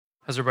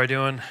How's everybody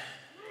doing?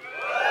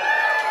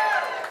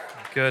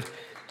 Good.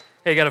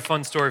 Hey, I got a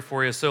fun story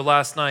for you. So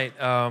last night,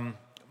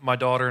 my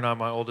daughter and I,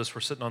 my oldest,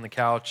 were sitting on the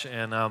couch,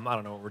 and I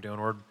don't know what we're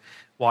doing. We're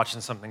watching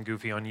something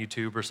goofy on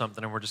YouTube or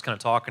something, and we're just kind of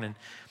talking. And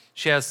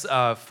she has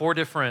 4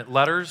 different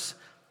letters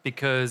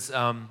because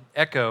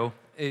Echo,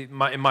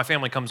 my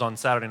family comes on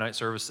Saturday night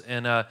service,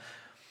 and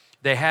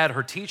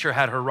her teacher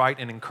had her write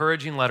an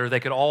encouraging letter.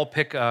 They could all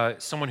pick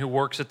someone who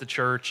works at the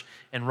church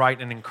and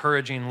write an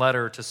encouraging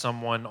letter to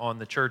someone on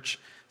the church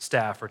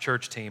staff or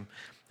church team.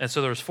 And so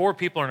there was 4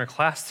 people in her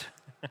class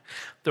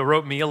that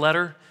wrote me a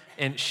letter,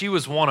 and she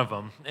was one of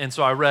them. And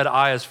so I read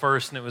Aya's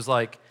first, and it was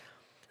like,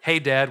 "Hey,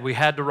 Dad, we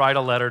had to write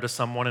a letter to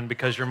someone, and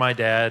because you're my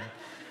dad,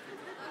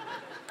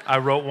 I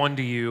wrote one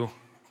to you.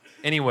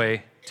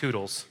 Anyway,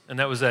 toodles." And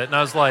that was it. And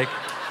I was like,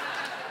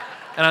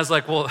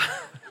 well,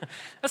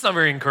 that's not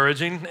very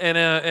encouraging. And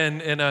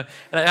I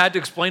had to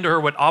explain to her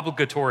what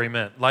obligatory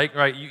meant. Like,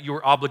 right, you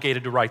were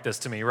obligated to write this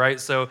to me, right?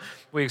 So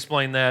we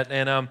explained that.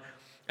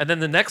 And then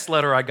the next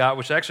letter I got,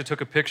 which I actually took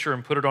a picture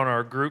and put it on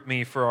our group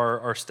me for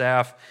our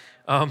staff,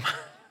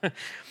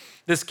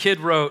 this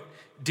kid wrote,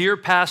 "Dear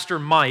Pastor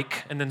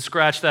Mike," and then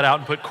scratched that out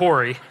and put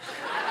Corey.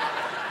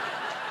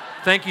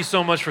 "Thank you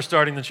so much for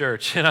starting the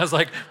church." And I was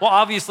like, well,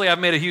 obviously I've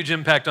made a huge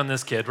impact on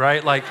this kid,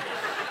 right? Like,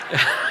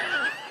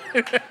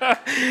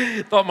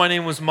 thought my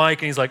name was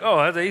Mike, and he's like,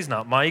 "Oh, he's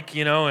not Mike,"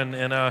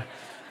 and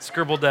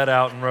scribbled that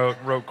out and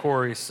wrote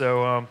Corey.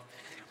 So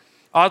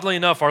oddly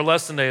enough, our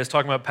lesson today is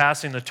talking about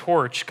passing the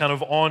torch kind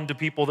of on to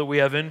people that we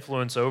have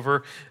influence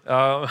over.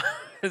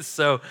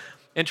 So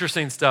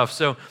interesting stuff.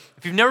 So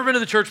if you've never been to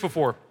the church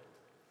before,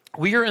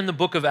 we are in the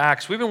book of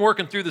Acts. We've been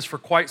working through this for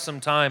quite some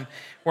time.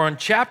 We're on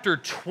chapter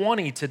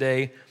 20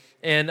 today,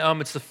 and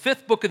it's the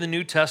 5th book of the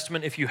New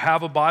Testament. If you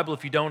have a Bible,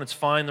 if you don't, it's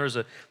fine. There's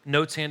a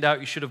notes handout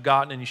you should have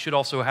gotten, and you should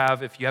also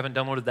have, if you haven't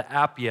downloaded the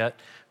app yet,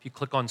 if you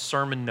click on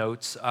sermon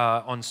notes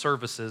on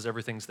services,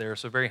 everything's there,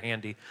 so very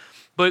handy.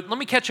 But let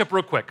me catch up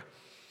real quick.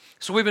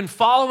 So we've been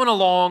following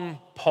along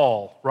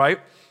Paul, right?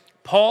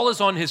 Paul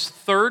is on his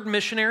 3rd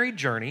missionary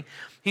journey.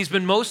 He's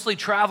been mostly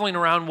traveling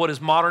around what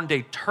is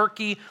modern-day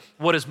Turkey,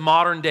 what is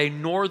modern-day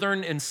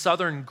northern and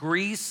southern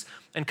Greece,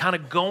 and kind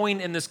of going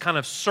in this kind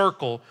of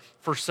circle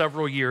for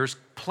several years,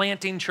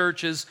 planting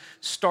churches,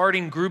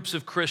 starting groups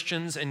of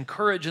Christians,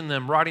 encouraging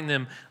them, writing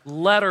them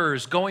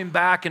letters, going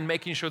back and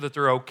making sure that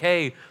they're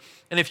okay.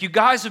 And if you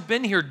guys have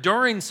been here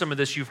during some of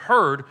this, you've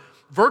heard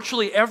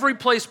virtually every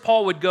place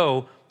Paul would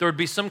go, there would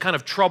be some kind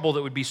of trouble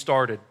that would be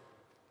started.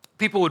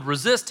 People would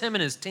resist him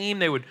and his team.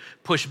 They would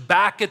push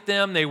back at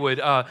them. They would,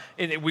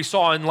 and we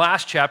saw in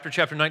last chapter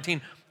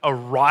 19, a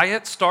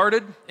riot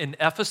started in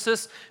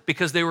Ephesus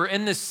because they were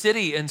in this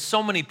city and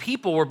so many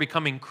people were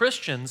becoming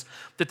Christians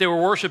that they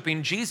were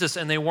worshiping Jesus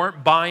and they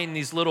weren't buying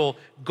these little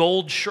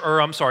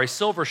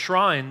silver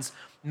shrines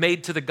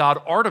made to the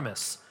god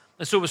Artemis.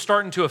 And so it was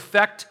starting to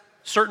affect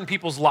certain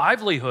people's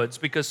livelihoods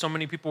because so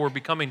many people were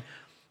becoming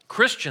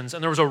Christians,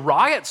 and there was a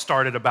riot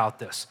started about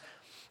this.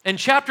 In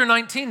chapter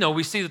 19, though,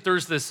 we see that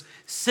there's this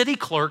city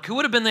clerk who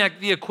would have been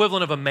the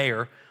equivalent of a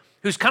mayor,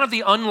 who's kind of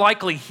the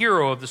unlikely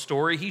hero of the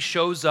story. He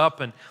shows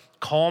up and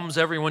calms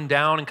everyone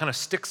down and kind of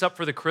sticks up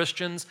for the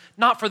Christians,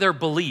 not for their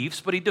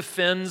beliefs, but he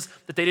defends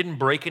that they didn't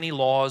break any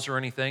laws or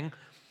anything.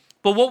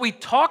 But what we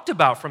talked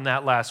about from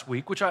that last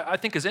week, which I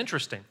think is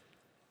interesting,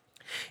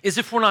 is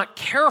if we're not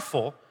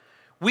careful,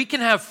 we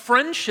can have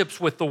friendships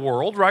with the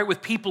world, right,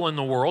 with people in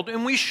the world,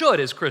 and we should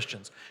as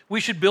Christians. We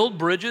should build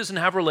bridges and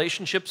have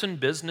relationships in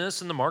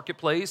business, in the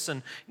marketplace,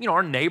 and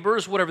our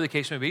neighbors, whatever the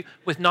case may be,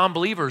 with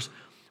non-believers.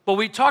 But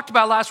we talked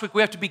about last week,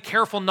 we have to be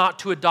careful not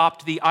to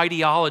adopt the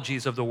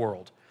ideologies of the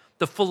world,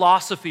 the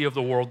philosophy of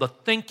the world, the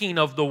thinking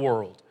of the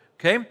world,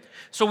 okay?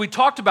 So we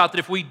talked about that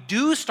if we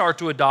do start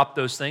to adopt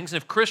those things,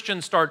 and if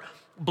Christians start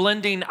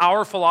blending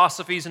our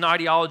philosophies and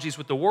ideologies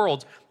with the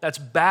world's, that's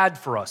bad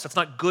for us. That's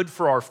not good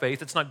for our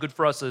faith. It's not good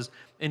for us as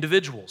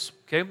individuals,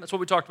 okay? That's what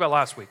we talked about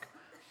last week.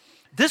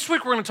 This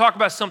week, we're going to talk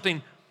about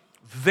something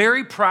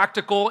very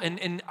practical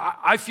and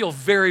I feel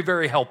very,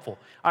 very helpful.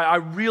 I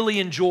really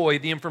enjoy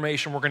the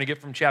information we're going to get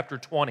from chapter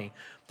 20.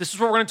 This is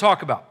what we're going to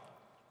talk about.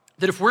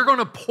 That if we're going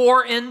to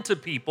pour into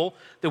people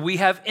that we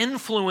have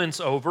influence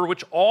over,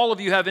 which all of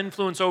you have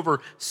influence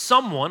over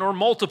someone or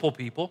multiple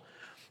people,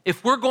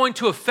 if we're going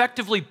to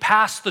effectively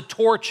pass the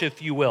torch,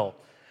 if you will,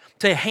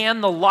 to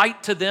hand the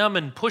light to them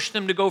and push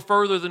them to go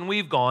further than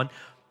we've gone,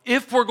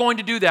 if we're going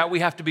to do that,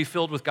 we have to be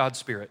filled with God's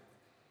Spirit.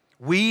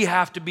 We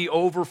have to be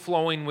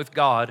overflowing with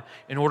God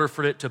in order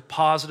for it to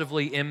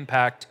positively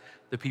impact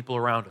the people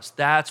around us.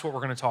 That's what we're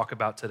going to talk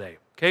about today,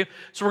 okay?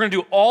 So we're going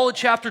to do all of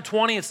chapter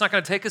 20. It's not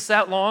going to take us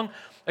that long.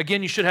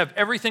 Again, you should have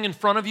everything in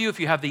front of you. If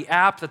you have the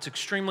app, that's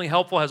extremely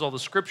helpful, has all the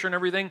scripture and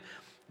everything.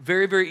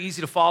 Very, very easy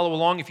to follow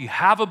along. If you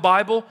have a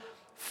Bible,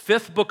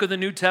 5th book of the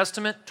New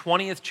Testament,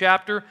 20th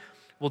chapter,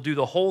 we'll do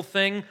the whole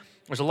thing.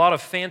 There's a lot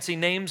of fancy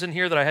names in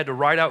here that I had to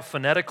write out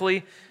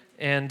phonetically,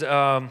 and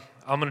I'm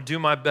going to do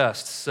my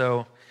best.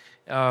 So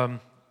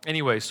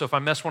anyway, so if I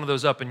mess one of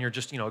those up and you're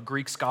just, a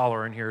Greek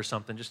scholar in here or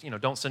something, just,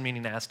 don't send me any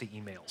nasty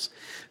emails.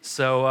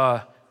 So,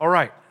 all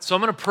right. So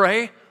I'm going to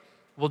pray,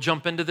 we'll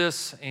jump into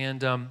this,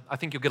 and I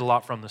think you'll get a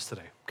lot from this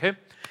today, okay?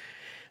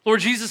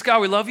 Lord Jesus,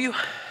 God, we love you.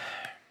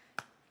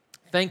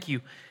 Thank you.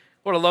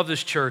 Lord, I love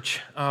this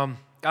church. God,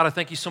 I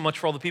thank you so much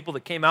for all the people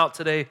that came out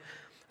today.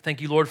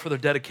 Thank you, Lord, for their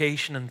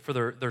dedication and for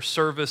their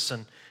service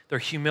and their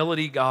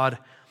humility, God.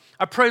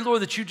 I pray,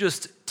 Lord, that you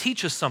just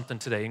teach us something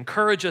today.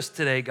 Encourage us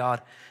today,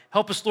 God.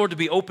 Help us, Lord, to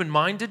be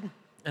open-minded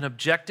and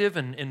objective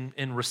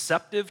and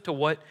receptive to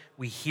what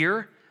we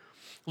hear.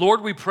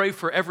 Lord, we pray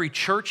for every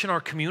church in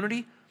our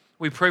community.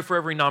 We pray for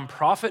every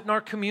nonprofit in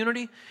our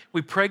community.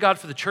 We pray, God,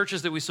 for the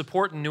churches that we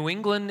support in New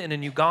England and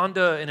in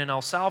Uganda and in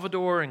El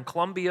Salvador and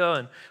Colombia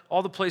and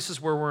all the places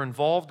where we're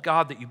involved,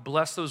 God, that you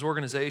bless those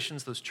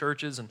organizations, those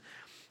churches, and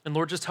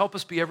Lord, just help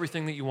us be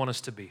everything that you want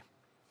us to be.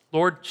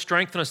 Lord,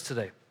 strengthen us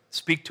today.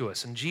 Speak to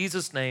us. In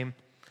Jesus' name,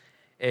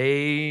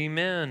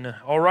 amen.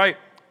 All right,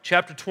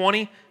 chapter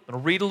 20. I'm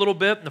going to read a little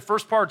bit. And the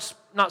first part's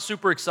not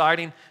super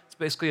exciting. It's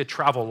basically a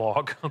travel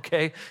log,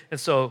 okay?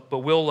 But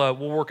we'll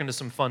work into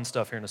some fun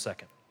stuff here in a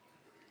second.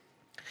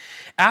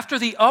 After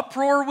the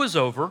uproar was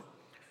over,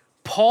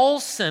 Paul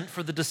sent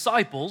for the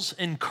disciples,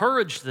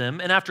 encouraged them,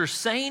 and after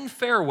saying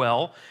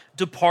farewell,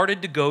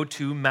 departed to go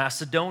to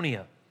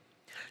Macedonia.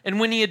 And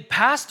when he had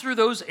passed through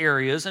those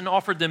areas and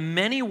offered them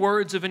many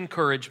words of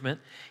encouragement,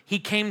 he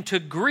came to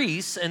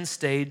Greece and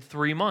stayed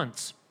 3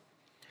 months.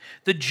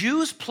 The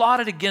Jews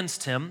plotted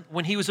against him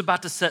when he was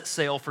about to set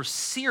sail for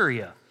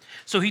Syria,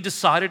 so he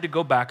decided to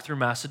go back through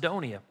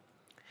Macedonia.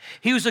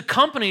 He was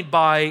accompanied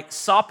by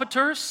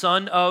Sopater,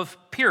 son of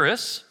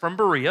Pyrrhus from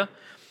Berea,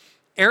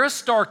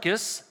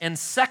 Aristarchus and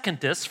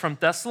Secundus from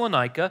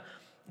Thessalonica,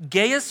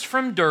 Gaius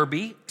from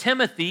Derbe,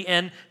 Timothy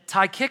and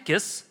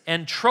Tychicus,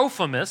 and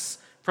Trophimus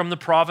from the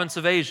province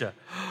of Asia.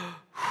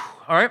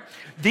 All right,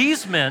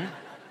 these men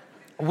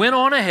went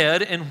on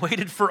ahead and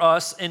waited for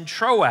us in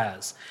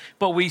Troas,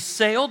 but we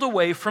sailed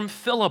away from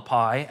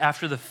Philippi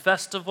after the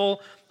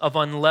festival of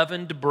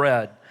unleavened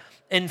bread.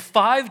 In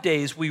 5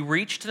 days, we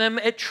reached them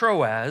at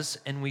Troas,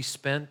 and we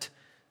spent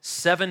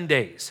 7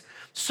 days.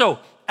 So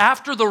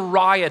after the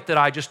riot that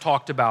I just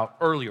talked about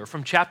earlier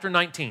from chapter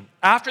 19,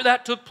 after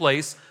that took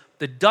place,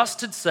 the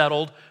dust had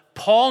settled.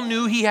 Paul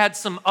knew he had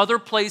some other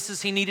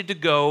places he needed to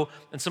go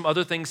and some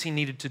other things he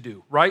needed to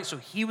do, right? So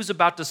he was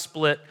about to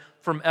split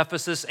from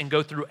Ephesus and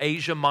go through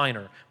Asia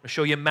Minor. I'm going to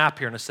show you a map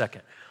here in a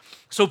second.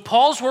 So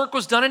Paul's work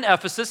was done in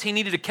Ephesus. He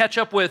needed to catch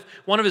up with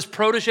one of his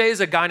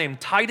proteges, a guy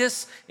named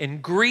Titus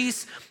in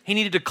Greece. He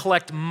needed to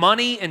collect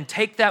money and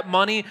take that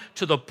money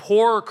to the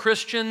poorer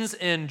Christians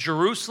in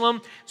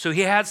Jerusalem. So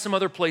he had some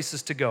other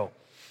places to go.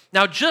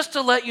 Now, just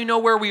to let you know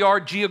where we are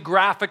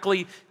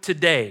geographically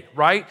today,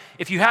 right?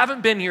 If you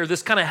haven't been here,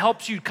 this kind of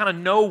helps you kind of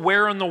know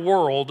where in the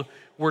world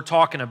we're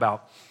talking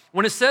about.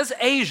 When it says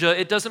Asia,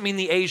 it doesn't mean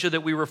the Asia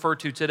that we refer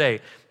to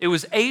today. It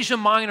was Asia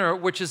Minor,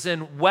 which is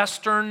in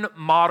western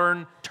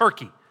modern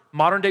Turkey,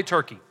 modern day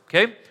Turkey,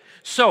 okay?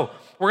 So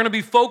we're going to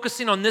be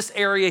focusing on this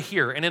area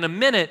here. And in a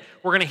minute,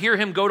 we're going to hear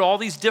him go to all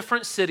these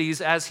different cities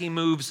as he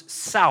moves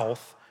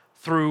south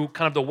through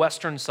kind of the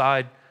western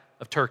side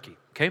of Turkey,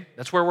 okay?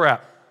 That's where we're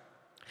at.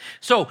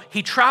 So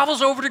he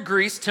travels over to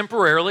Greece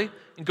temporarily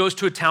and goes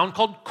to a town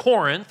called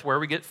Corinth, where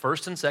we get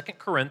 1st and 2nd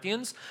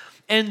Corinthians.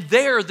 And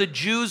there, the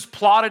Jews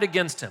plotted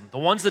against him. The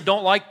ones that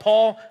don't like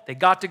Paul, they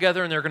got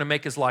together and they're going to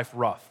make his life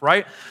rough,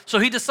 right? So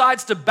he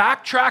decides to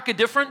backtrack a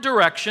different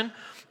direction.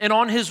 And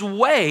on his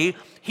way,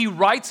 he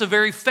writes a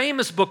very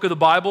famous book of the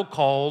Bible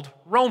called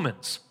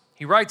Romans.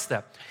 He writes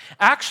that.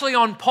 Actually,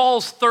 on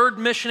Paul's 3rd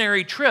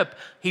missionary trip,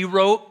 he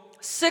wrote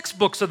 6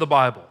 books of the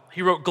Bible.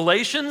 He wrote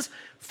Galatians,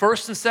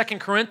 1st and 2nd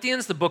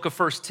Corinthians, the book of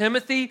 1st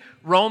Timothy,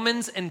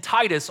 Romans, and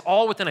Titus,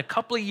 all within a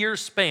couple of years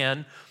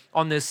span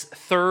on this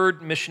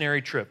 3rd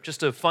missionary trip.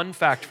 Just a fun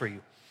fact for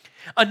you.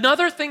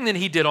 Another thing that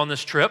he did on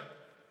this trip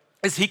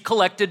is he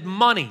collected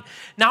money.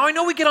 Now, I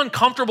know we get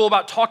uncomfortable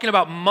about talking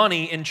about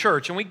money in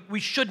church, and we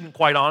shouldn't,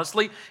 quite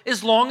honestly,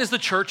 as long as the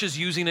church is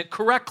using it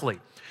correctly.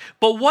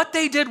 But what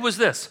they did was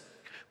this.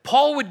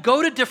 Paul would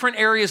go to different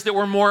areas that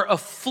were more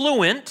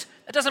affluent.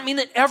 That doesn't mean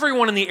that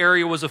everyone in the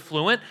area was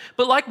affluent,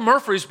 but like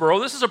Murfreesboro,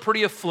 this is a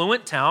pretty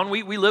affluent town.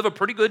 We live a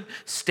pretty good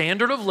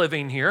standard of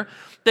living here.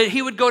 That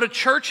he would go to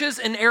churches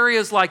in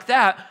areas like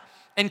that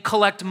and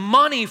collect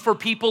money for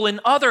people in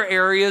other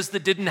areas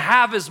that didn't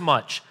have as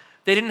much.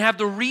 They didn't have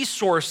the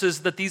resources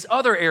that these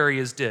other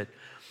areas did.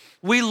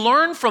 We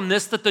learn from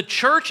this that the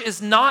church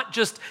is not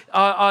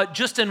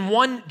just in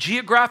one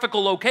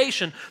geographical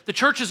location. The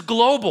church is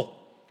global.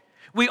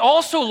 We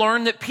also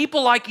learn that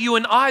people like you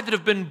and I that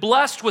have been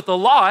blessed with a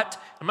lot,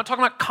 I'm not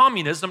talking about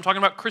communism, I'm talking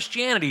about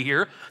Christianity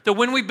here, that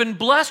when we've been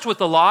blessed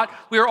with a lot,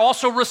 we are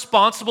also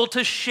responsible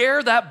to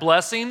share that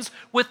blessings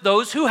with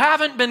those who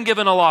haven't been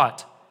given a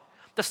lot.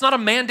 That's not a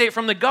mandate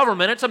from the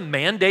government, it's a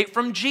mandate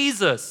from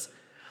Jesus.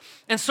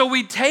 And so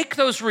we take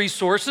those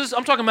resources,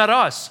 I'm talking about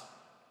us,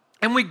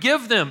 And we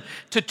give them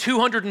to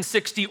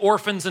 260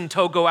 orphans in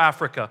Togo,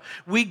 Africa.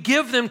 We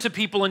give them to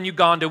people in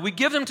Uganda. We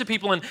give them to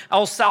people in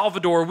El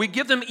Salvador. We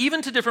give them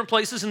even to different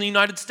places in the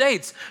United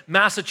States,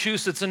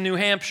 Massachusetts and New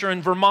Hampshire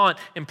and Vermont,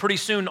 and pretty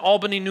soon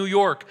Albany, New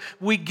York.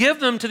 We give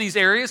them to these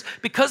areas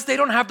because they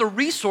don't have the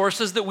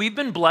resources that we've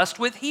been blessed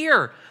with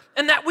here.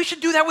 And that we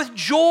should do that with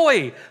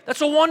joy.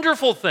 That's a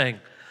wonderful thing.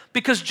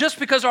 Because just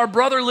because our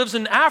brother lives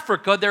in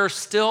Africa, they're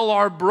still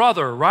our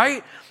brother,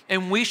 right?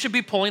 And we should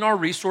be pulling our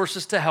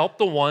resources to help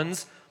the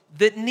ones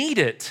that need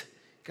it.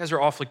 You guys are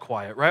awfully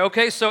quiet, right?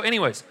 Okay, so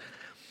anyways.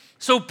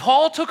 So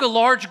Paul took a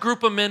large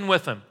group of men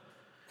with him.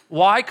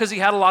 Why? Because he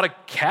had a lot of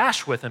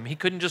cash with him. He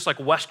couldn't just like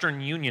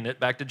Western Union it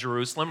back to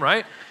Jerusalem,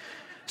 right?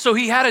 So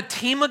he had a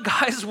team of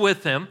guys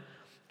with him,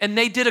 and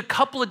they did a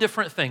couple of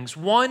different things.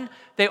 One,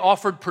 they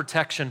offered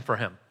protection for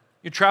him.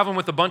 You're traveling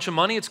with a bunch of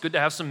money, it's good to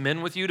have some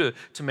men with you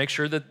to make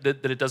sure that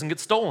it doesn't get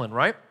stolen,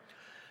 right?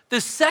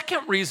 The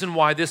second reason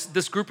why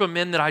this group of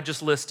men that I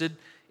just listed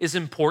is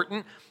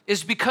important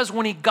is because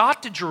when he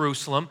got to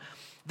Jerusalem,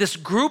 this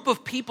group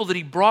of people that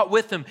he brought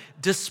with him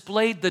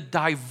displayed the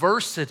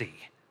diversity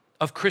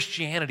of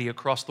Christianity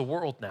across the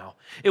world now.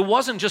 It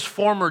wasn't just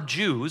former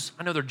Jews,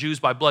 I know they're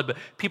Jews by blood, but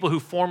people who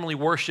formerly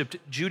worshiped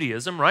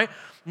Judaism, right?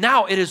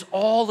 Now it is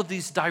all of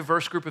these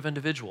diverse group of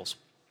individuals,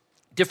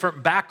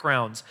 different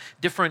backgrounds,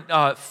 different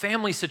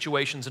family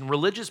situations and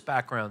religious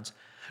backgrounds.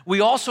 We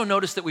also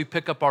notice that we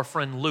pick up our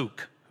friend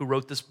Luke, who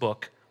wrote this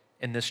book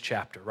in this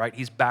chapter, right?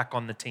 He's back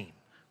on the team,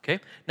 okay?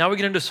 Now we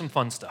get into some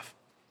fun stuff.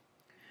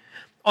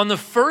 On the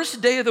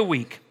first day of the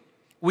week,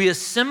 we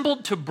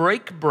assembled to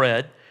break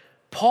bread.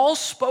 Paul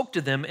spoke to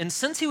them, and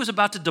since he was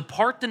about to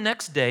depart the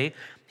next day,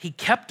 he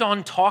kept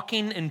on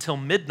talking until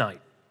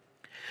midnight.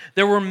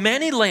 There were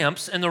many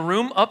lamps in the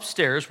room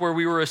upstairs where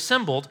we were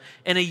assembled,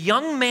 and a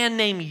young man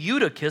named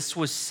Eutychus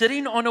was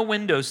sitting on a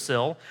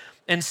windowsill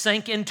and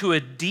sank into a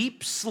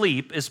deep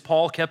sleep as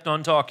Paul kept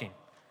on talking.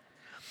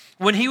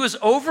 When he was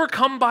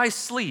overcome by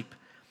sleep,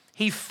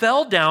 he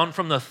fell down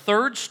from the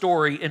third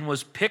story and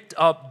was picked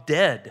up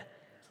dead.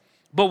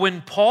 But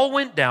when Paul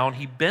went down,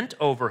 he bent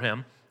over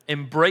him,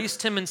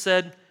 embraced him, and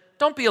said,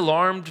 "Don't be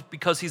alarmed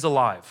because he's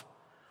alive."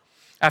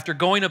 After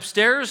going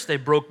upstairs, they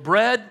broke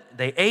bread,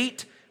 they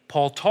ate.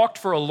 Paul talked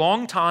for a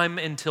long time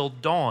until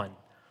dawn.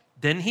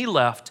 Then he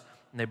left,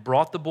 and they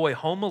brought the boy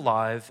home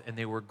alive, and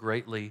they were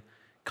greatly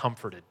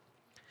comforted.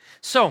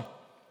 So,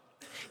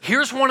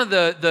 here's one of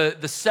the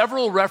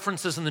several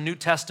references in the New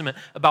Testament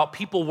about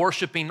people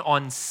worshiping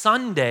on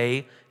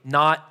Sunday,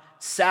 not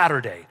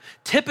Saturday.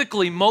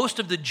 Typically, most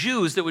of the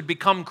Jews that would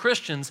become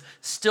Christians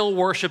still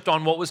worshiped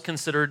on what was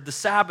considered the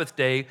Sabbath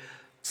day,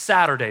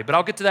 Saturday. But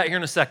I'll get to that here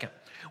in a second.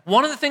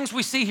 One of the things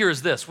we see here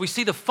is this. We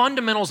see the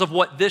fundamentals of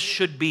what this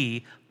should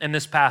be in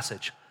this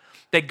passage.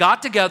 They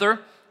got together,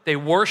 they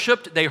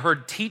worshiped, they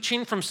heard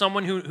teaching from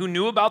someone who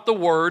knew about the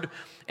word,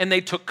 and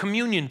they took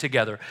communion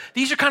together.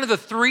 These are kind of the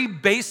three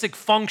basic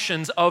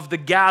functions of the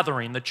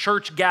gathering, the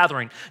church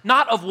gathering.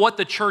 Not of what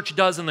the church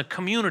does in the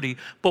community,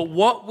 but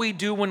what we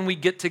do when we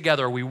get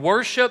together. We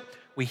worship,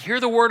 we hear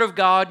the word of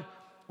God,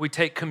 we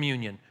take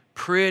communion.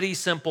 Pretty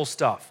simple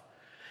stuff.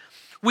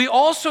 We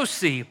also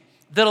see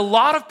that a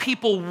lot of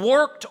people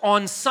worked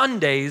on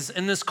Sundays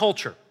in this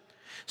culture.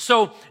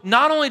 So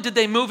not only did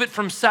they move it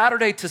from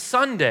Saturday to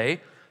Sunday,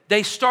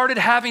 they started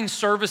having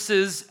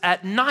services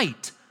at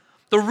night.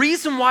 The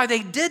reason why they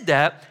did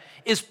that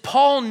is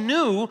Paul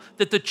knew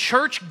that the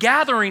church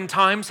gathering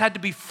times had to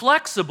be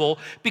flexible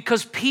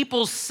because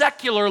people's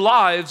secular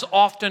lives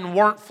often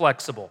weren't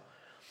flexible.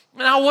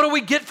 Now, what do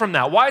we get from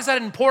that? Why is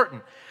that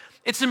important?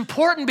 It's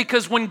important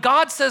because when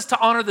God says to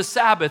honor the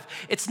Sabbath,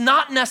 it's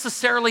not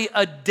necessarily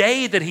a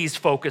day that he's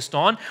focused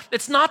on.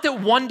 It's not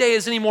that one day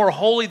is any more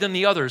holy than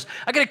the others.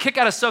 I get a kick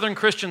out of Southern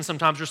Christians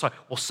sometimes. They're just like,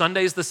 well,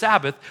 Sunday's the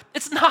Sabbath.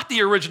 It's not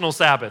the original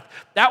Sabbath.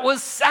 That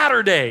was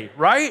Saturday,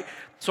 right?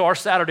 So our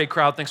Saturday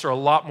crowd thinks they're a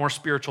lot more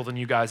spiritual than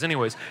you guys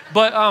anyways.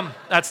 But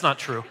that's not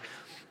true.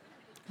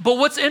 But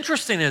what's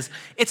interesting is,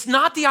 it's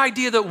not the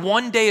idea that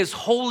one day is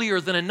holier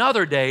than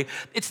another day.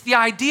 It's the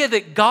idea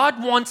that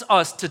God wants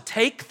us to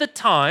take the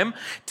time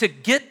to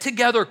get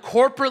together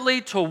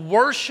corporately, to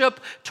worship,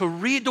 to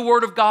read the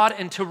Word of God,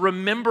 and to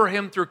remember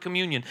Him through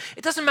communion.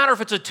 It doesn't matter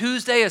if it's a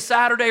Tuesday, a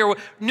Saturday, or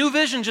New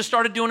Vision just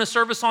started doing a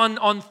service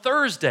on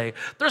Thursday.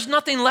 There's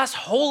nothing less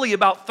holy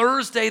about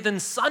Thursday than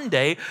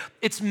Sunday.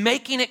 It's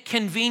making it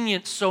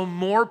convenient so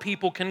more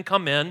people can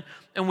come in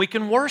and we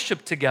can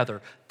worship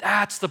together.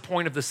 That's the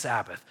point of the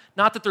Sabbath.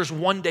 Not that there's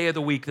one day of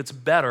the week that's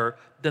better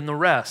than the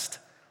rest.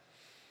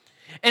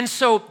 And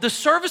so the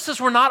services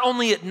were not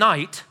only at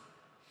night.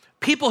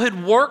 People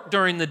had worked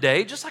during the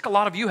day, just like a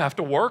lot of you have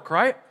to work,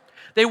 right?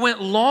 They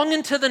went long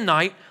into the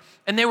night,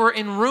 and they were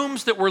in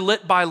rooms that were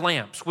lit by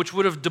lamps, which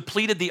would have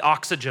depleted the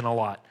oxygen a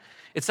lot.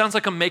 It sounds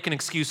like I'm making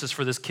excuses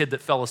for this kid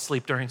that fell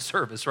asleep during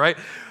service, right?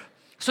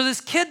 So this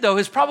kid, though,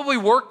 has probably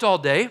worked all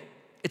day.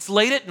 It's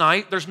late at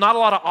night. There's not a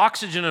lot of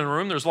oxygen in the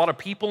room. There's a lot of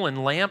people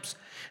and lamps.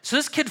 So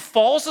this kid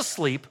falls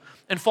asleep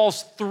and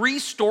falls 3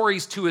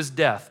 stories to his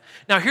death.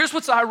 Now, here's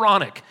what's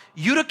ironic.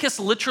 Eutychus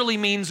literally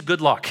means good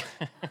luck.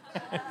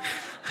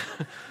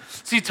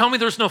 So you tell me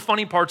there's no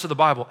funny parts of the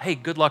Bible. Hey,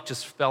 good luck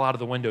just fell out of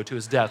the window to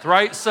his death,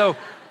 right? So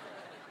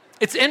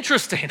it's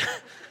interesting.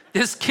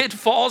 This kid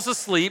falls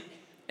asleep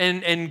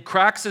and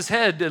cracks his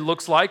head, it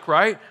looks like,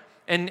 right?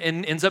 And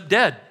ends up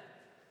dead.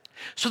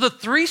 So the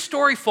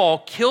 3-story fall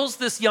kills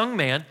this young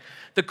man.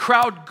 The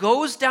crowd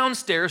goes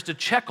downstairs to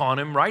check on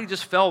him, right? He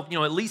just fell,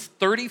 at least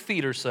 30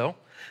 feet or so.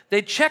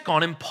 They check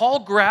on him. Paul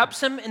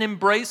grabs him and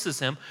embraces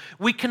him.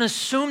 We can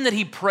assume that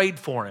he prayed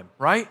for him,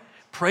 right?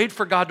 Prayed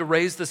for God to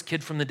raise this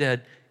kid from the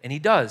dead, and he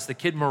does. The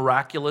kid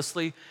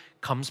miraculously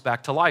comes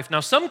back to life.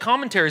 Now, some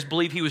commentaries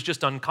believe he was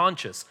just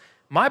unconscious.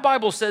 My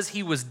Bible says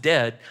he was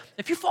dead.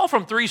 If you fall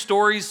from 3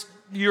 stories,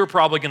 you're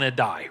probably going to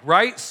die,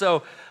 right?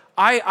 So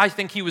I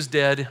think he was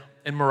dead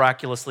and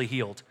miraculously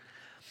healed.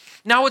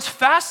 Now, what's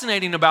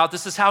fascinating about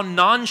this is how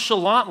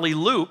nonchalantly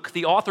Luke,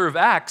 the author of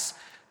Acts,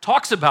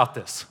 talks about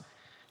this.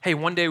 Hey,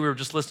 one day we were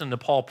just listening to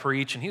Paul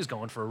preach, and he was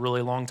going for a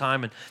really long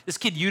time, and this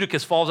kid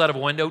Eutychus falls out of a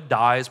window,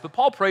 dies, but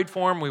Paul prayed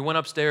for him. We went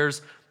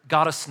upstairs,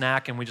 got a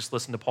snack, and we just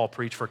listened to Paul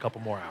preach for a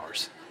couple more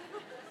hours.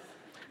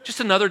 Just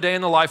another day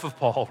in the life of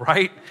Paul,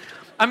 right?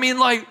 I mean,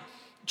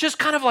 just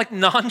kind of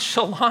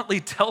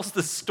nonchalantly tells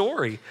this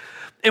story.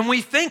 And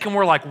we think, and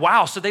we're like,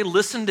 wow, so they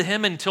listened to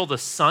him until the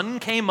sun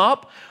came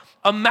up?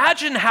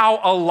 Imagine how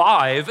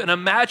alive and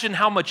imagine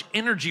how much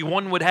energy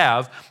one would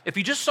have if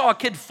you just saw a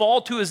kid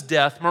fall to his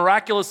death,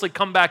 miraculously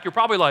come back. You're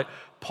probably like,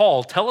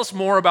 Paul, tell us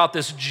more about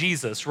this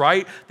Jesus,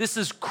 right? This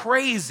is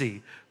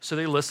crazy. So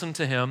they listened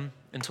to him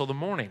until the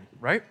morning,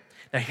 right?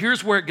 Now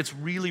here's where it gets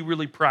really,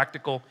 really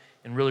practical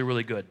and really,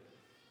 really good.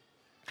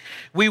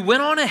 We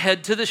went on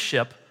ahead to the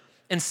ship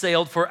and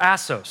sailed for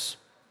Assos,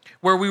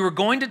 where we were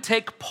going to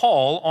take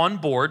Paul on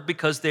board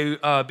because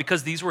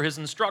these were his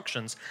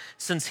instructions,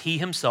 since he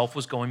himself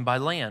was going by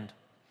land.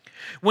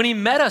 When he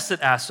met us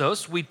at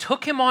Assos, we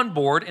took him on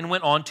board and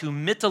went on to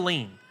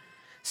Mytilene.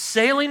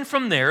 Sailing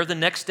from there, the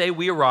next day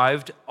we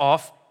arrived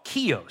off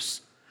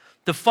Chios.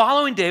 The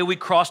following day we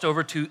crossed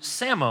over to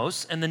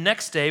Samos, and the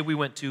next day we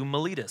went to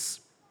Miletus.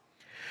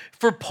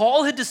 For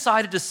Paul had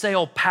decided to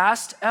sail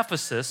past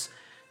Ephesus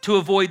to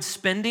avoid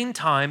spending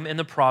time in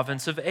the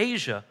province of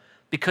Asia,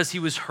 because he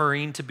was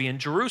hurrying to be in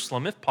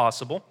Jerusalem, if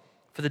possible,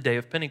 for the day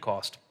of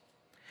Pentecost.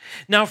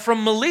 Now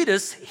from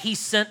Miletus, he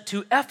sent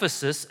to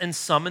Ephesus and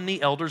summoned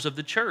the elders of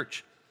the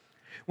church.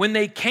 When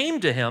they came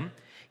to him,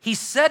 he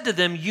said to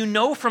them, "You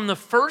know from the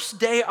first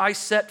day I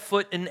set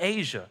foot in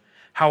Asia,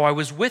 how I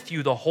was with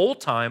you the whole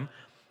time,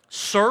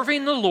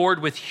 serving the Lord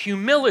with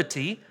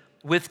humility,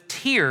 with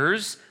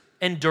tears,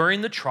 and during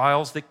the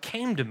trials that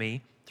came to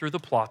me through the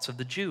plots of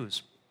the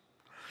Jews.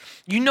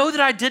 You know that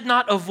I did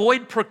not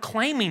avoid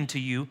proclaiming to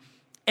you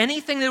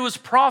anything that was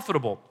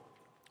profitable,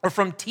 or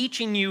from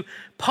teaching you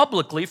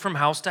publicly from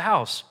house to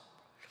house.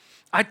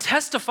 I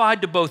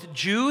testified to both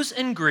Jews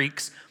and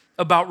Greeks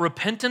about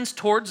repentance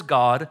towards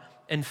God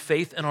and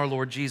faith in our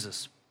Lord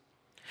Jesus.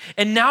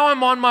 And now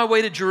I'm on my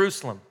way to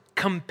Jerusalem,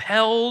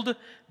 compelled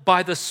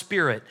by the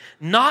Spirit,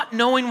 not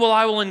knowing what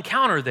I will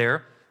encounter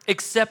there,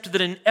 except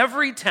that in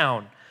every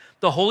town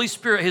the Holy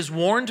Spirit has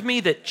warned me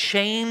that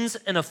chains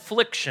and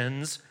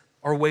afflictions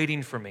are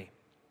waiting for me.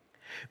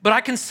 But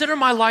I consider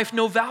my life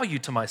no value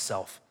to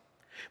myself.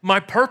 My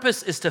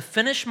purpose is to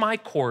finish my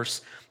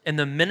course in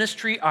the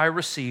ministry I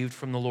received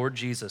from the Lord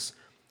Jesus,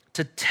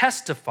 to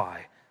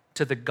testify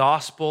to the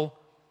gospel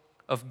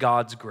of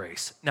God's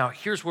grace." Now,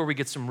 here's where we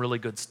get some really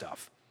good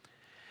stuff.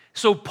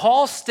 So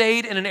Paul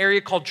stayed in an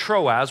area called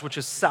Troas, which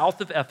is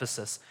south of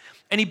Ephesus,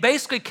 and he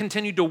basically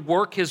continued to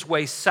work his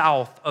way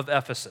south of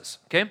Ephesus,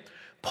 okay?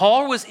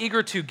 Paul was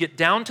eager to get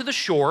down to the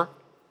shore,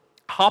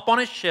 hop on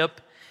a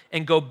ship,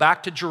 and go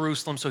back to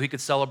Jerusalem so he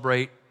could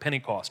celebrate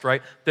Pentecost,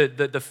 right?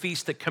 The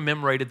feast that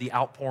commemorated the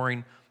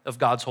outpouring of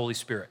God's Holy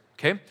Spirit,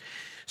 okay?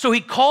 So he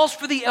calls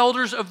for the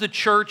elders of the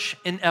church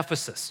in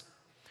Ephesus,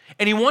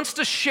 and he wants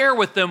to share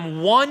with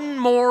them one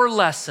more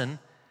lesson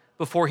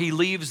before he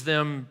leaves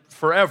them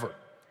forever.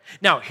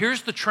 Now,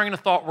 here's the train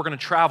of thought we're going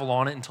to travel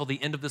on it until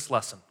the end of this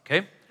lesson,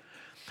 okay?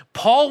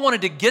 Paul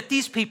wanted to get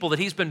these people that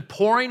he's been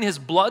pouring his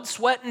blood,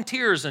 sweat, and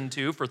tears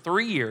into for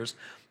 3 years,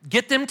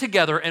 get them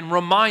together and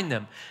remind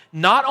them,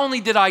 not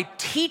only did I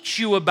teach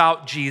you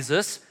about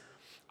Jesus,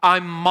 I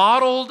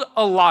modeled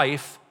a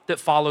life that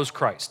follows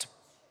Christ.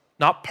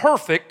 Not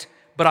perfect,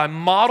 but I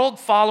modeled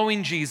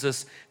following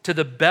Jesus to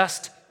the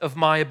best of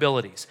my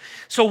abilities.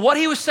 So what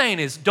he was saying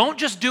is, don't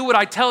just do what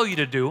I tell you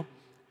to do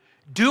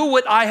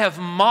what I have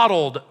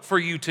modeled for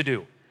you to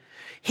do.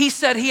 He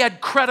said he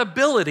had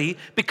credibility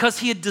because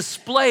he had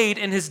displayed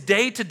in his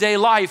day-to-day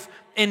life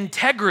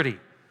integrity,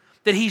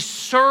 that he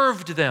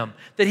served them,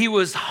 that he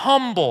was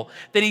humble,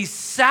 that he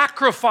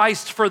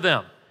sacrificed for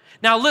them.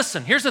 Now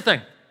listen, here's the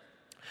thing.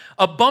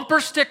 A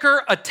bumper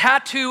sticker, a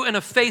tattoo, and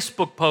a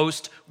Facebook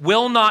post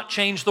will not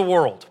change the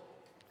world.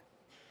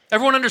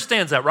 Everyone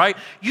understands that, right?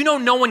 You know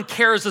no one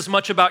cares as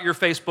much about your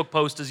Facebook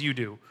post as you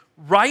do,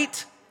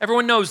 right?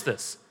 Everyone knows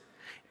this.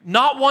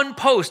 Not one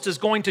post is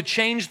going to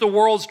change the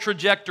world's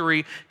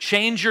trajectory,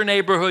 change your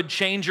neighborhood,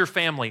 change your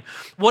family.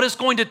 What is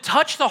going to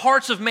touch the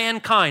hearts of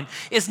mankind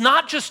is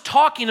not just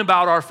talking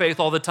about our faith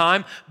all the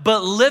time,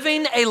 but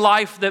living a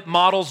life that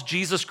models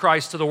Jesus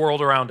Christ to the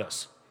world around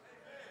us.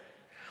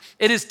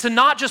 It is to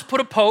not just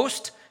put a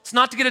post, it's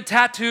not to get a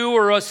tattoo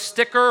or a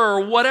sticker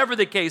or whatever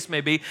the case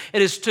may be.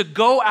 It is to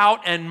go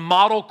out and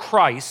model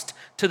Christ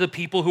to the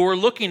people who are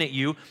looking at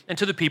you and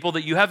to the people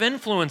that you have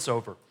influence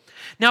over.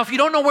 Now, if you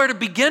don't know where to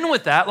begin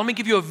with that, let me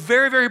give you a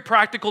very, very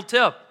practical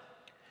tip.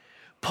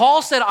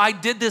 Paul said, I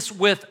did this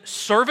with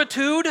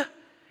servitude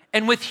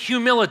and with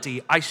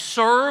humility. I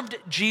served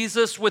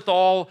Jesus with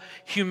all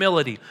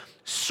humility.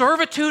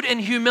 Servitude and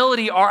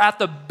humility are at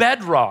the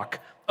bedrock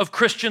of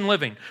Christian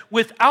living.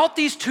 Without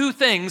these two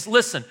things,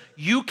 listen,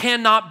 you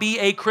cannot be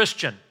a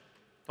Christian.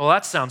 Well,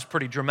 that sounds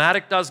pretty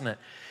dramatic, doesn't it?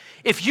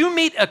 If you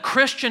meet a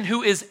Christian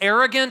who is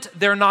arrogant,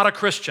 they're not a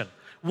Christian.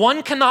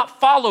 One cannot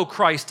follow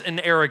Christ in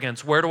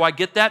arrogance. Where do I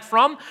get that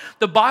from?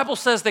 The Bible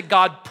says that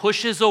God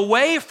pushes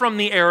away from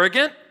the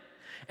arrogant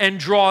and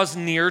draws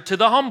near to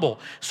the humble.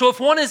 So if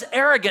one is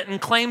arrogant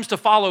and claims to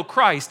follow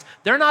Christ,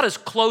 they're not as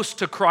close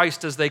to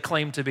Christ as they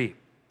claim to be.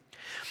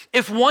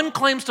 If one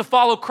claims to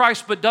follow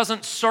Christ but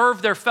doesn't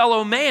serve their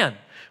fellow man,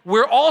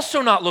 we're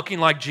also not looking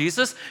like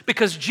Jesus,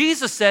 because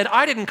Jesus said,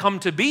 I didn't come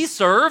to be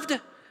served,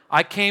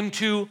 I came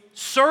to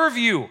serve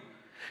you.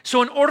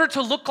 So in order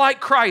to look like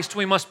Christ,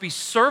 we must be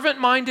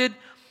servant-minded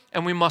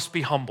and we must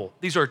be humble.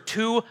 These are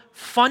two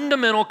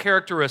fundamental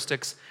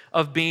characteristics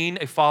of being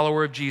a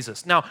follower of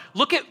Jesus. Now,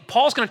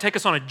 Paul's going to take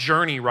us on a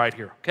journey right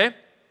here, okay?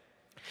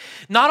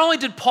 Not only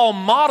did Paul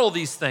model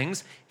these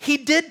things, he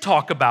did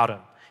talk about them.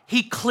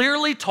 He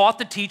clearly taught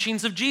the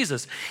teachings of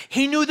Jesus.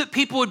 He knew that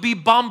people would be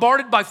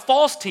bombarded by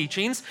false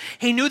teachings.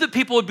 He knew that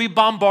people would be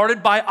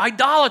bombarded by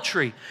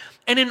idolatry.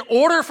 And in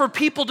order for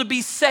people to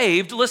be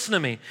saved, listen to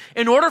me,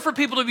 in order for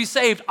people to be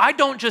saved, I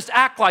don't just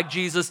act like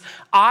Jesus,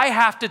 I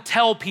have to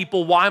tell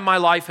people why my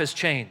life has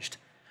changed.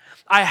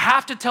 I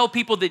have to tell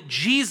people that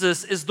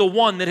Jesus is the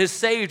one that has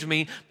saved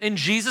me, and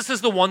Jesus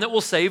is the one that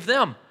will save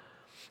them.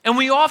 And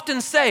we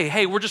often say,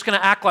 hey, we're just gonna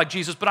act like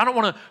Jesus, but I don't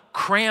wanna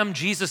cram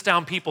Jesus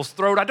down people's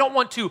throat. I don't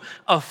want to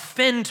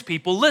offend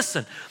people.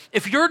 Listen,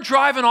 if you're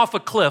driving off a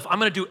cliff, I'm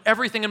gonna do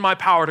everything in my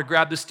power to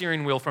grab the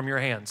steering wheel from your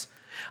hands.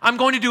 I'm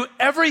going to do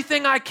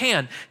everything I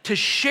can to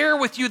share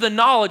with you the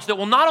knowledge that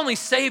will not only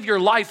save your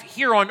life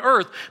here on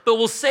earth, but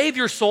will save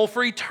your soul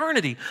for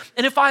eternity.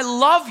 And if I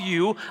love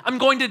you, I'm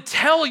going to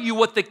tell you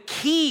what the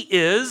key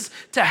is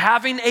to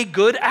having a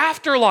good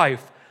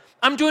afterlife.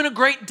 I'm doing a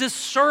great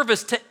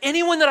disservice to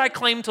anyone that I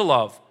claim to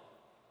love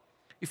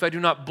if I do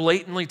not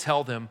blatantly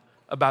tell them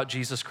about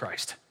Jesus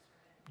Christ.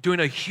 Doing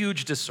a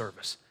huge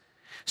disservice.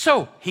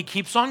 So he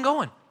keeps on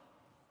going.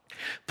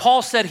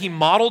 Paul said he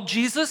modeled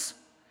Jesus.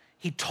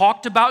 He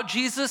talked about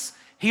Jesus.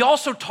 He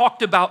also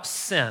talked about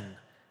sin.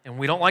 And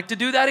we don't like to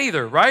do that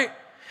either, right?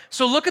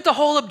 So look at the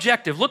whole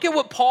objective. Look at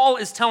what Paul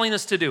is telling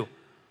us to do.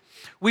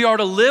 We are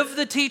to live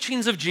the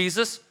teachings of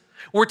Jesus.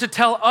 We're to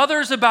tell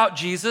others about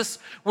Jesus.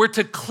 We're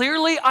to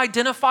clearly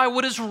identify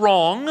what is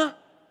wrong.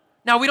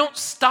 Now, we don't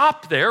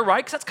stop there,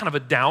 right? Because that's kind of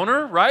a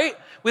downer, right?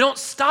 We don't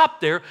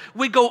stop there.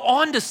 We go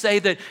on to say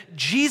that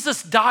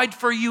Jesus died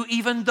for you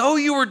even though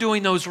you were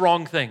doing those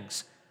wrong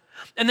things,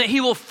 and that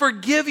he will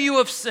forgive you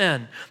of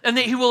sin, and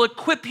that he will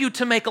equip you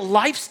to make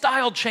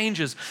lifestyle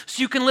changes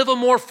so you can live a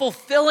more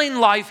fulfilling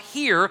life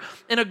here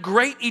in a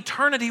great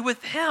eternity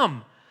with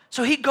him.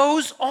 So he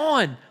goes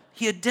on.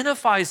 He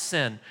identifies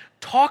sin,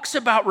 talks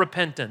about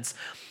repentance.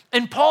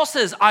 And Paul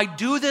says, I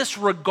do this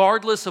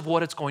regardless of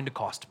what it's going to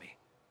cost me.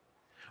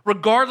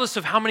 Regardless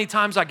of how many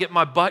times I get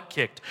my butt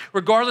kicked.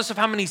 Regardless of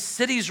how many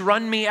cities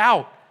run me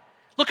out.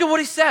 Look at what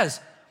he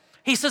says.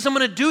 He says, I'm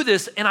going to do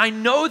this, and I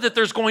know that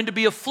there's going to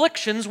be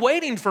afflictions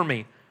waiting for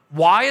me.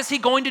 Why is he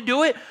going to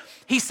do it?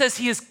 He says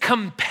he is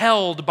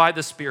compelled by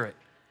the Spirit,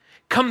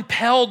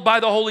 compelled by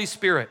the Holy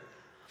Spirit.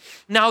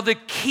 Now, the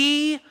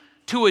key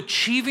to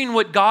achieving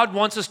what God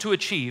wants us to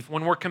achieve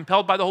when we're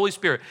compelled by the Holy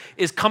Spirit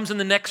comes in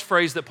the next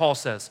phrase that Paul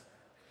says.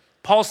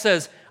 Paul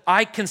says,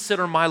 I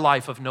consider my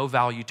life of no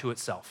value to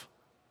itself.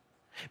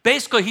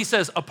 Basically, he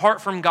says, apart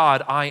from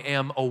God, I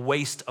am a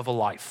waste of a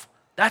life.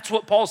 That's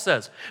what Paul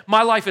says.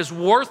 My life is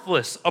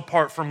worthless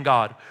apart from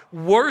God,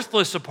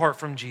 worthless apart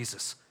from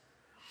Jesus.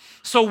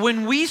 So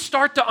when we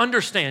start to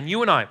understand,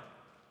 you and I,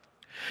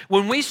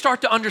 when we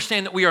start to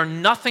understand that we are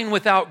nothing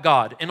without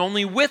God, and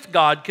only with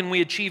God can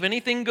we achieve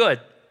anything good,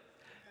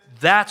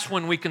 that's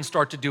when we can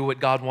start to do what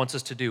God wants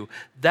us to do.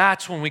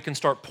 That's when we can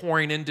start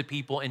pouring into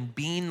people and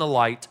being the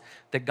light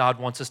that God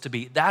wants us to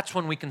be. That's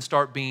when we can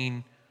start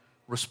being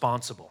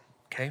responsible.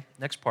 Okay,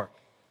 next part.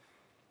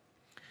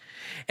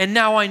 And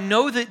now I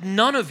know that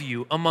none of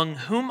you among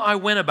whom I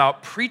went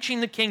about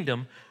preaching the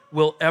kingdom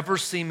will ever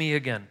see me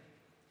again.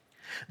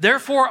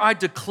 Therefore, I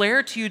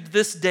declare to you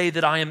this day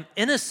that I am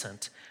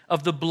innocent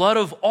of the blood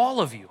of all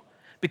of you,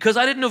 because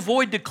I didn't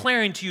avoid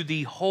declaring to you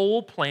the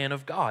whole plan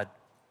of God.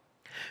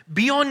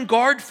 Be on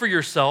guard for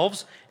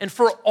yourselves and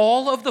for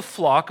all of the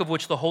flock of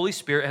which the Holy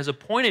Spirit has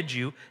appointed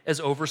you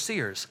as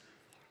overseers.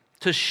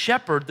 to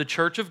shepherd the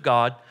church of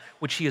God,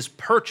 which he has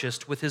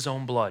purchased with his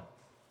own blood.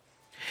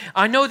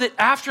 I know that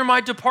after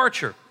my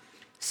departure,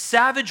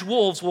 savage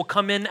wolves will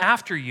come in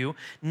after you,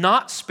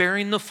 not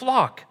sparing the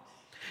flock.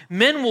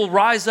 Men will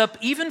rise up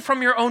even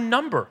from your own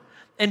number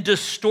and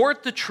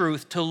distort the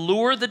truth to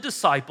lure the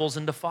disciples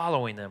into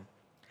following them.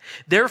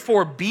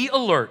 Therefore, be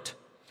alert,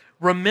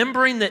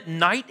 remembering that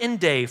night and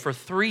day for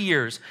 3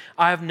 years,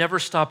 I have never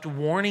stopped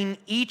warning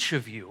each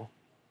of you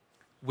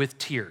with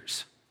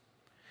tears.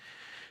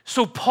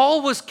 So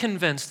Paul was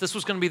convinced this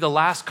was going to be the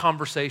last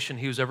conversation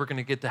he was ever going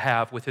to get to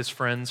have with his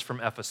friends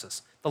from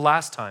Ephesus, the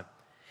last time.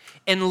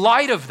 In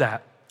light of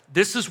that,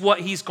 this is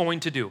what he's going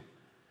to do.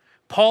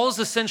 Paul is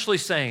essentially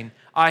saying,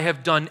 I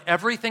have done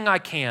everything I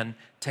can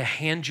to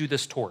hand you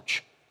this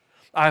torch.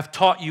 I have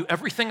taught you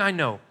everything I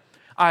know.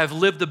 I have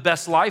lived the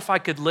best life I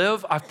could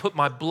live. I've put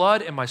my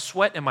blood and my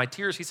sweat and my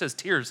tears, he says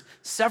tears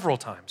several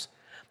times.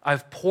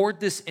 I've poured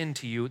this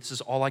into you. This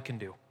is all I can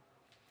do.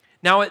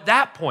 Now at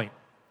that point,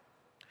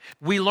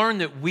 we learn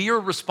that we are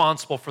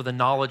responsible for the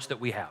knowledge that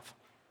we have.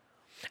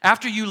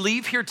 After you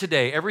leave here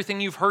today, everything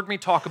you've heard me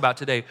talk about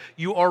today,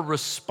 you are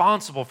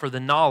responsible for the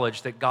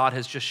knowledge that God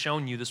has just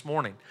shown you this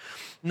morning.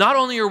 Not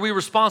only are we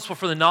responsible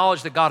for the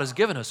knowledge that God has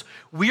given us,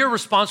 we are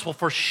responsible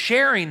for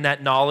sharing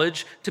that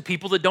knowledge to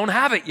people that don't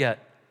have it yet.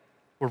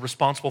 We're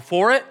responsible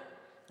for it,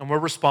 and we're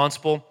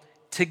responsible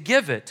to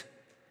give it.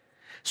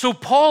 So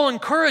Paul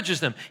encourages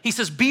them. He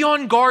says, be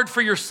on guard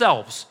for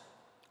yourselves.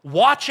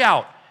 Watch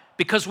out,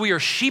 because we are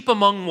sheep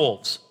among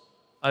wolves.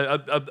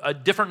 A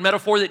different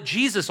metaphor that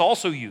Jesus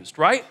also used,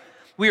 right?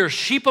 We are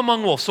sheep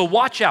among wolves, so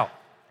watch out.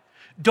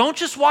 Don't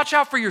just watch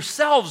out for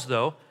yourselves,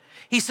 though.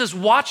 He says,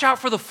 watch out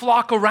for the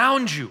flock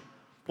around you.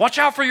 Watch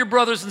out for your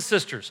brothers and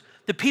sisters,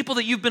 the people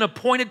that you've been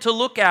appointed to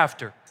look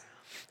after.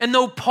 And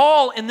though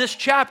Paul in this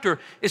chapter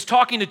is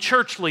talking to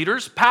church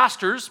leaders,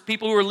 pastors,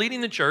 people who are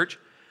leading the church,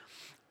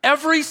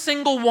 every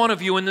single one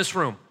of you in this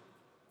room,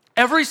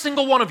 every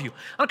single one of you,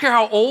 I don't care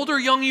how old or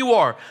young you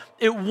are,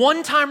 at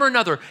one time or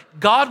another,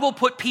 God will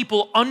put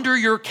people under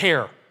your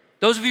care.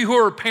 Those of you who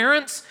are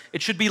parents,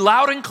 it should be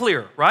loud and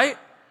clear, right?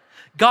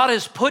 God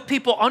has put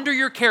people under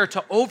your care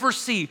to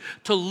oversee,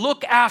 to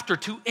look after,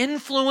 to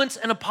influence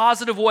in a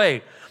positive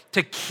way,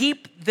 to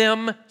keep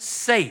them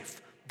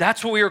safe.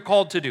 That's what we are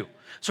called to do.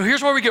 So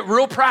here's where we get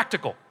real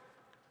practical.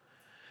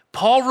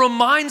 Paul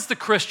reminds the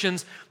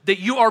Christians that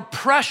you are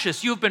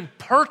precious. You have been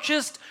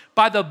purchased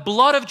by the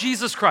blood of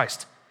Jesus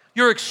Christ.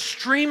 You're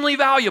extremely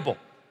valuable.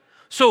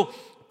 So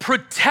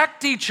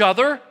protect each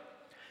other,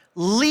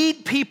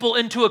 lead people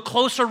into a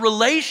closer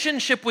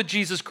relationship with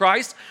Jesus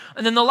Christ.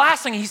 And then the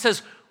last thing he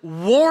says,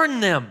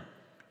 warn them.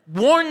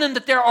 Warn them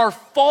that there are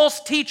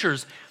false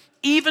teachers,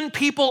 even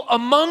people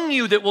among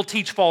you that will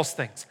teach false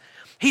things.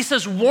 He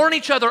says, warn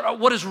each other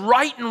what is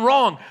right and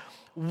wrong.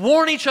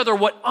 Warn each other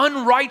what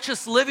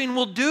unrighteous living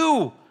will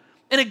do.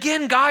 And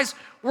again, guys,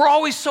 we're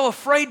always so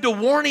afraid to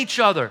warn each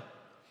other.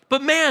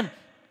 But man,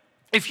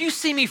 if you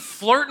see me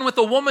flirting with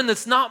a woman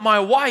that's not my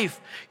wife,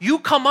 you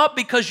come up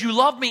because you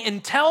love me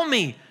and tell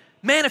me.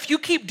 Man, if you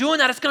keep doing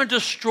that, it's going to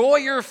destroy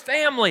your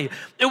family.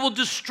 It will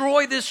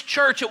destroy this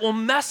church. It will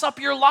mess up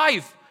your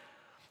life.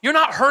 You're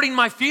not hurting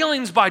my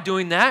feelings by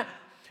doing that.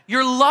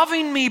 You're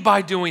loving me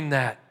by doing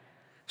that.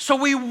 So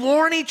we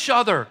warn each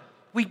other.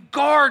 We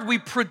guard, we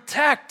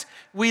protect,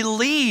 we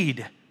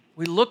lead.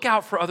 We look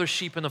out for other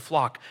sheep in the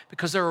flock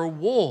because there are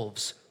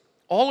wolves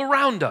all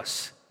around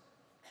us.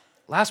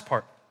 Last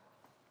part.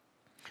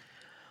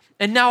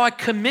 And now I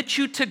commit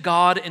you to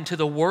God and to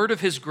the word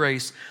of his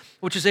grace,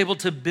 which is able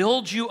to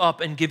build you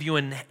up and give you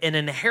an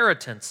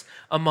inheritance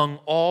among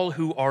all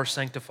who are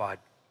sanctified.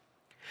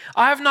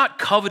 I have not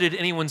coveted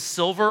anyone's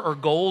silver or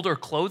gold or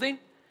clothing.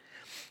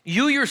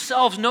 You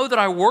yourselves know that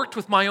I worked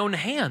with my own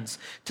hands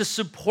to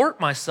support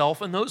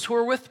myself and those who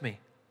are with me.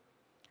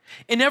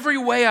 In every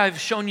way, I've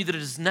shown you that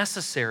it is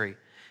necessary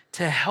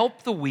to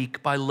help the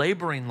weak by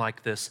laboring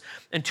like this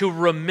and to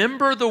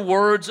remember the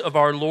words of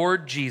our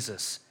Lord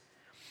Jesus,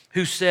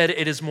 who said,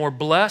 it is more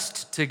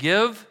blessed to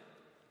give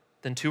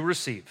than to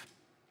receive.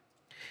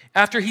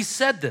 After he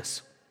said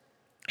this,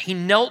 he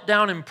knelt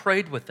down and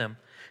prayed with them.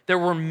 There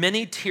were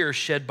many tears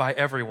shed by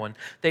everyone.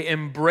 They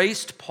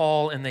embraced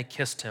Paul and they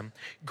kissed him,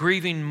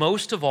 grieving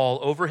most of all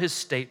over his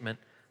statement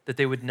that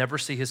they would never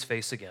see his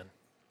face again.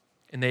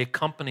 And they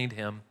accompanied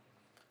him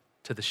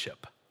to the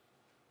ship.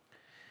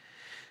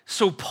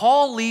 So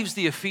Paul leaves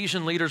the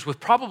Ephesian leaders with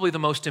probably the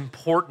most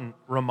important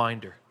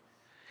reminder.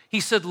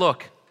 He said,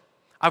 look,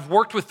 I've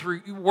worked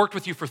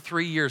with you for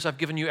 3 years. I've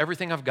given you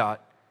everything I've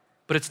got,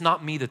 but it's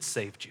not me that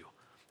saved you.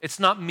 It's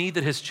not me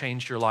that has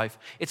changed your life.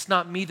 It's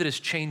not me that has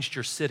changed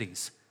your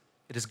cities.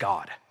 It is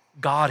God.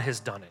 God has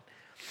done it.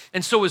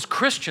 And so as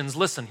Christians,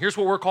 listen, here's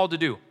what we're called to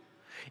do.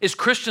 As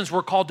Christians,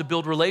 we're called to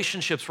build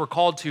relationships. We're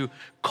called to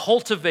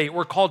cultivate.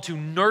 We're called to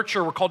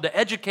nurture. We're called to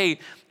educate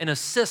and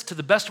assist to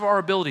the best of our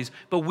abilities.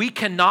 But we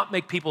cannot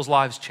make people's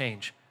lives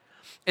change.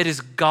 It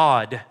is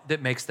God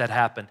that makes that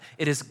happen.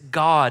 It is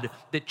God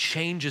that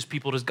changes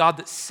people. It is God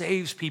that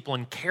saves people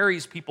and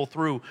carries people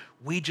through.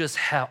 We just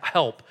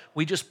help.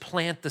 We just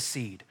plant the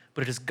seed.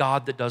 But it is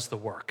God that does the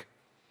work.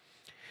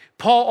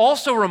 Paul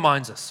also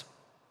reminds us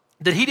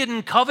that he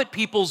didn't covet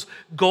people's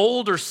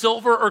gold or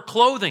silver or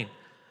clothing.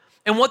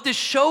 And what this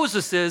shows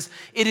us is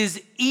it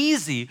is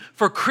easy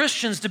for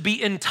Christians to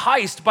be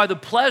enticed by the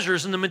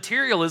pleasures and the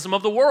materialism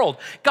of the world.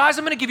 Guys,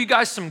 I'm going to give you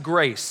guys some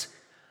grace.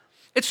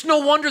 It's no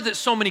wonder that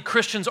so many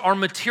Christians are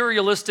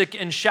materialistic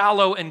and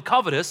shallow and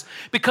covetous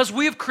because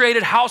we have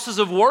created houses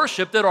of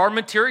worship that are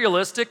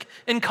materialistic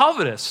and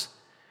covetous.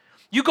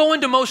 You go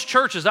into most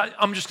churches,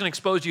 I'm just going to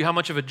expose you how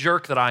much of a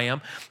jerk that I am.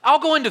 I'll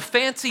go into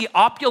fancy,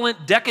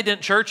 opulent,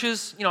 decadent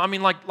churches,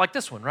 like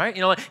this one, right?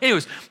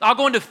 Anyways, I'll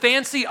go into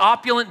fancy,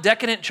 opulent,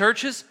 decadent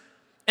churches,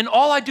 and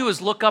all I do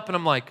is look up and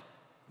I'm like,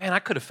 man, I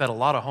could have fed a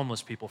lot of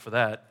homeless people for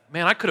that.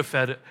 Man,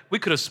 we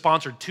could have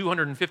sponsored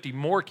 250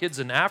 more kids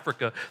in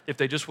Africa if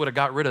they just would have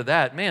got rid of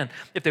that. Man,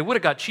 if they would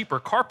have got cheaper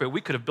carpet, we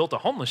could have built a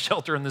homeless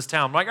shelter in this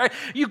town.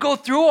 You go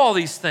through all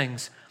these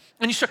things.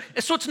 So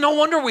it's no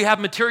wonder we have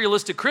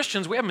materialistic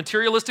Christians. We have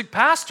materialistic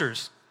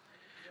pastors.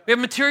 We have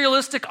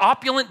materialistic,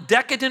 opulent,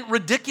 decadent,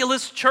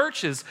 ridiculous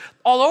churches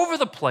all over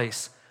the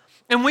place.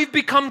 And we've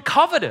become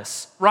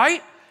covetous,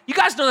 right? You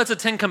guys know that's a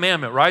 10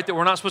 commandment, right? That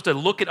we're not supposed to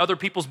look at other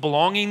people's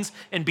belongings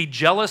and be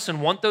jealous and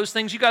want those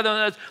things. You guys know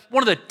that's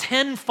one of the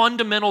 10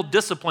 fundamental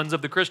disciplines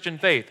of the Christian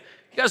faith.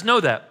 You guys know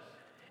that.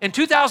 In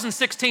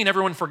 2016,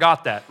 everyone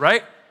forgot that,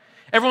 right?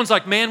 Everyone's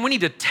like, man, we need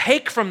to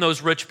take from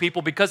those rich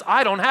people because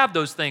I don't have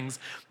those things.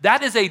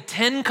 That is a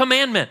 10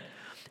 commandment.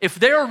 If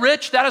they're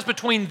rich, that is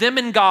between them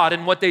and God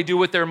and what they do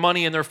with their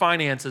money and their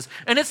finances.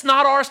 And it's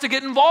not ours to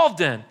get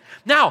involved in.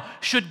 Now,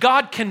 should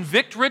God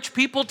convict rich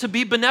people to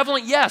be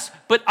benevolent? Yes,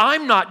 but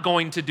I'm not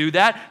going to do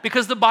that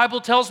because the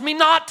Bible tells me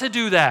not to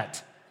do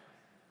that.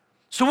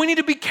 So we need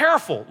to be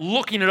careful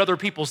looking at other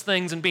people's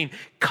things and being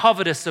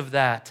covetous of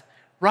that,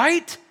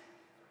 right?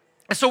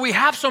 And so we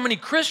have so many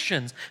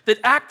Christians that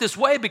act this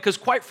way because,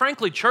 quite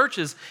frankly,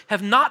 churches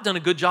have not done a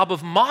good job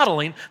of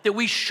modeling that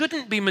we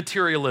shouldn't be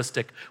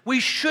materialistic. We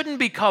shouldn't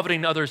be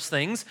coveting others'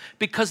 things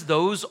because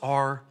those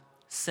are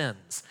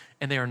sins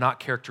and they are not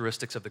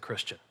characteristics of the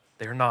Christian.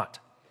 They are not.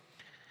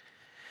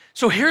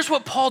 So here's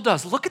what Paul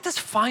does. Look at this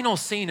final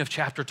scene of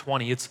chapter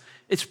 20.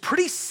 It's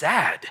pretty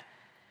sad.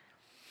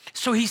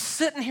 So he's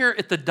sitting here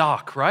at the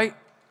dock, right?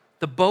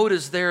 The boat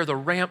is there. The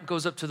ramp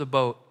goes up to the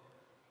boat.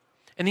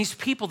 And these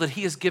people that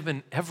he has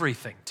given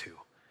everything to,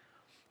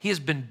 he has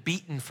been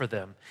beaten for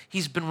them.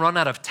 He's been run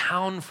out of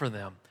town for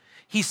them.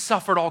 He's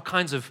suffered all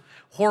kinds of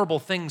horrible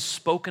things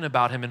spoken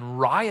about him, and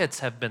riots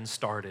have been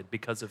started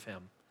because of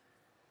him.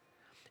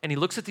 And he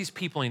looks at these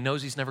people and he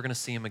knows he's never going to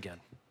see them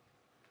again.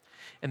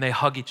 And they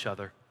hug each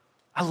other.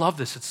 I love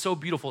this. It's so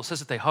beautiful. It says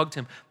that they hugged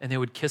him and they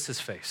would kiss his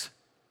face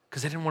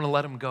because they didn't want to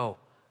let him go.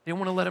 They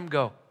didn't want to let him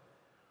go.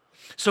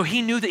 So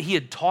he knew that he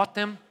had taught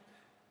them,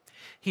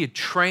 he had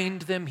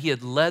trained them, he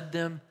had led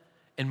them,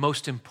 and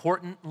most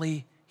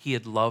importantly, he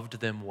had loved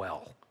them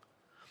well.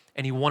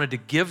 And he wanted to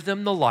give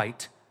them the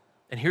light,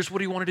 and here's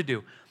what he wanted to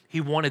do. He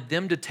wanted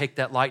them to take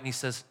that light, and he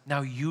says,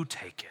 now you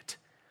take it.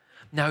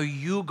 Now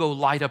you go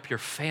light up your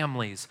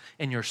families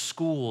and your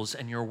schools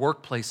and your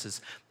workplaces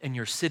and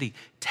your city.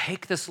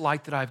 Take this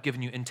light that I've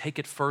given you and take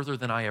it further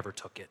than I ever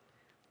took it.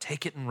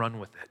 Take it and run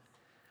with it.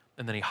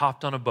 And then he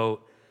hopped on a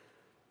boat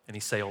and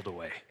he sailed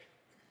away.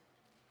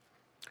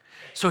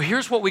 So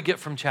here's what we get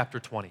from chapter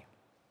 20.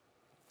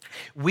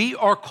 We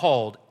are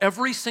called,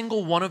 every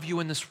single one of you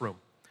in this room,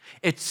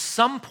 at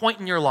some point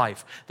in your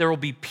life, there will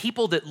be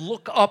people that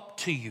look up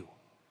to you.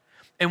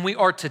 And we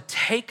are to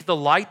take the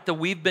light that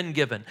we've been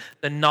given,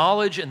 the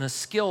knowledge and the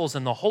skills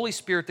and the Holy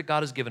Spirit that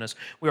God has given us.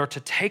 We are to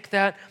take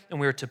that and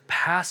we are to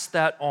pass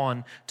that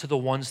on to the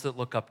ones that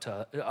look up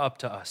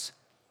to us.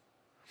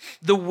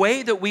 The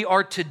way that we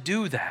are to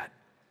do that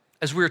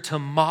is we are to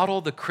model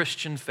the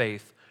Christian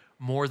faith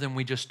more than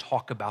we just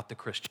talk about the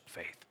Christian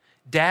faith.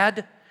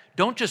 Dad,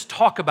 don't just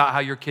talk about how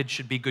your kids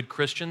should be good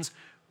Christians.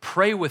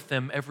 Pray with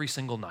them every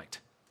single night.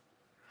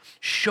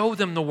 Show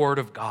them the Word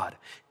of God.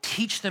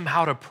 Teach them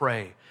how to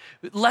pray.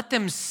 Let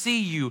them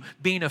see you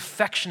being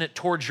affectionate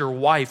towards your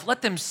wife.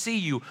 Let them see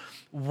you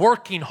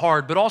working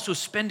hard, but also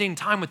spending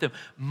time with them.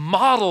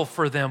 Model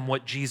for them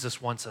what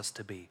Jesus wants us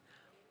to be.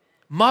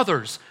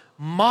 Mothers,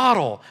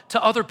 model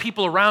to other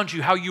people around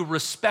you how you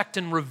respect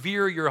and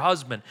revere your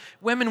husband.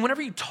 Women,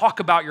 whenever you talk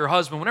about your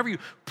husband, whenever you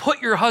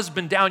put your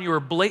husband down, you are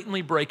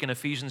blatantly breaking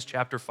Ephesians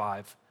chapter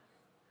 5.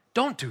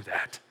 Don't do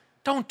that.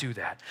 Don't do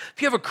that.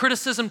 If you have a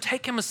criticism,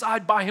 take him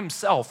aside by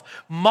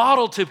himself.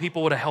 Model to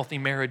people what a healthy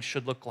marriage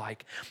should look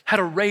like, how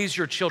to raise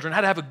your children,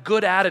 how to have a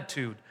good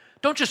attitude.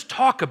 Don't just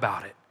talk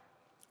about it.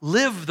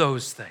 Live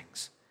those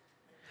things.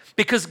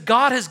 Because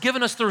God has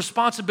given us the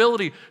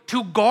responsibility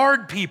to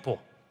guard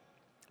people.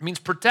 It means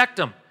protect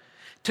them.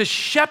 To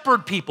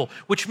shepherd people,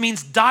 which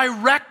means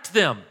direct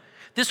them.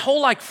 This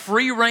whole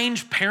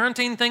free-range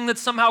parenting thing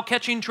that's somehow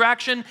catching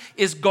traction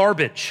is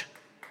garbage,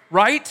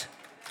 right?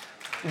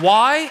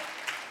 Why?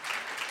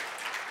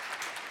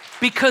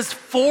 Because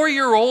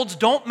 4-year-olds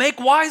don't make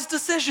wise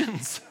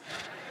decisions.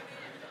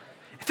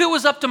 If it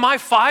was up to my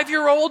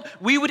 5-year-old,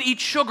 we would eat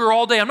sugar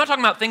all day. I'm not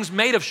talking about things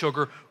made of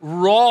sugar,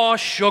 raw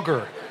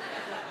sugar.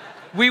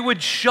 We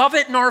would shove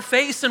it in our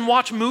face and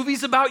watch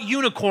movies about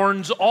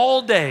unicorns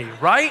all day,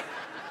 right?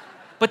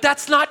 But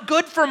that's not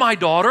good for my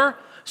daughter,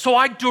 so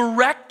I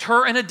direct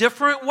her in a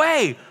different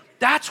way.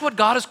 That's what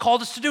God has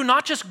called us to do,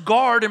 not just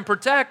guard and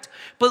protect,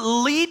 but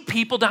lead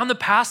people down the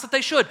path that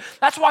they should.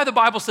 That's why the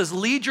Bible says,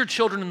 lead your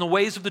children in the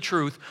ways of the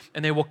truth,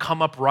 and they will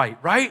come upright,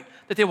 right?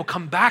 That they will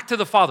come back to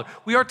the Father.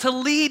 We are to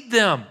lead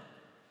them,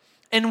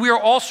 and we are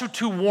also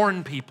to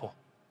warn people.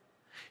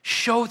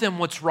 Show them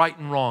what's right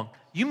and wrong.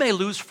 You may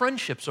lose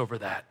friendships over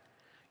that.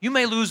 You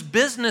may lose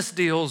business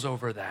deals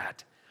over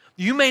that.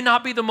 You may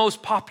not be the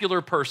most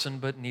popular person,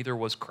 but neither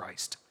was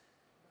Christ.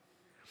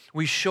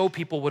 We show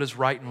people what is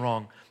right and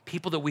wrong,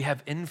 people that we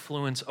have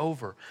influence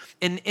over.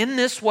 And in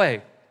this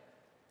way,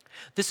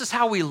 this is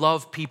how we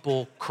love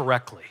people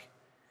correctly.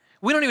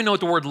 We don't even know what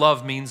the word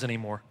love means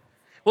anymore.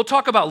 We'll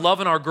talk about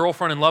loving our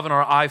girlfriend and loving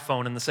our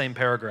iPhone in the same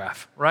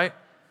paragraph, right?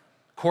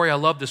 Corey, I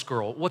love this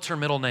girl. What's her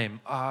middle name?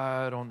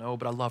 I don't know,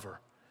 but I love her.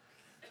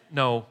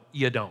 No,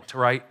 you don't,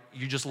 right?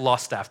 You just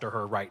lust after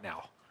her right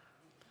now.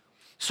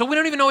 So we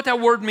don't even know what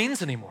that word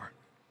means anymore.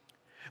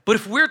 But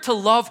if we're to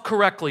love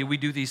correctly, we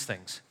do these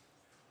things.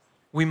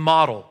 We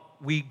model,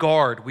 we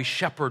guard, we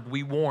shepherd,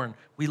 we warn,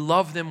 we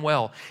love them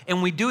well.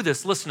 And we do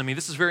this, listen to me,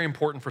 this is very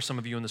important for some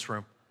of you in this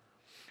room.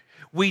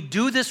 We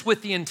do this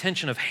with the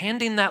intention of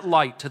handing that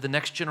light to the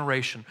next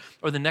generation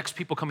or the next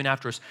people coming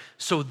after us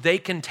so they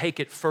can take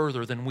it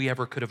further than we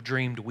ever could have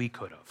dreamed we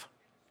could have.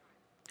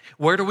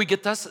 Where do we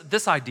get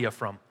this idea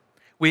from?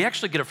 We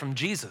actually get it from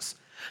Jesus.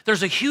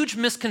 There's a huge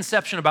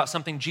misconception about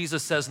something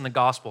Jesus says in the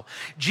gospel.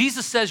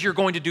 Jesus says you're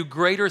going to do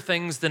greater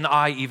things than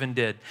I even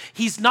did.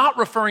 He's not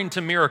referring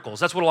to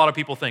miracles. That's what a lot of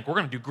people think. We're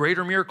going to do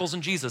greater miracles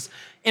than Jesus.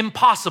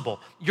 Impossible.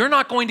 You're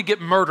not going to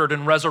get murdered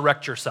and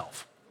resurrect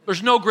yourself.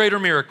 There's no greater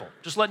miracle.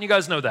 Just letting you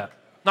guys know that.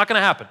 Not going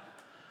to happen.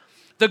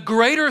 The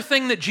greater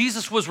thing that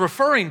Jesus was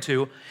referring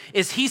to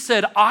is he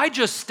said, I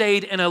just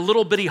stayed in a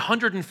little bitty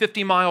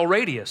 150-mile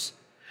radius.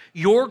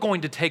 You're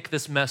going to take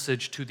this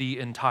message to the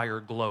entire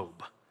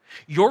globe.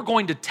 You're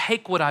going to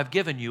take what I've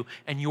given you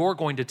and you're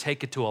going to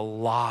take it to a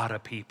lot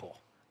of people.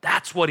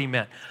 That's what he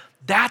meant.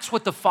 That's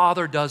what the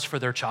Father does for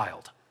their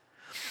child.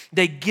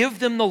 They give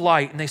them the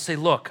light and they say,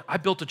 look, I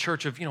built a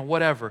church of,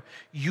 whatever.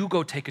 You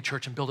go take a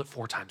church and build it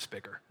 4 times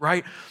bigger,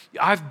 right?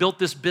 I've built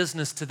this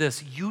business to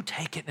this. You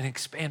take it and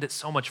expand it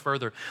so much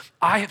further.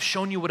 I have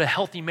shown you what a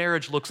healthy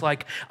marriage looks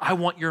like. I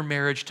want your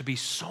marriage to be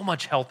so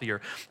much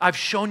healthier. I've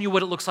shown you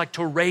what it looks like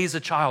to raise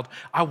a child.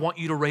 I want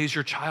you to raise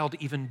your child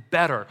even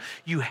better.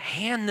 You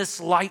hand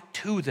this light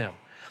to them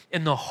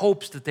in the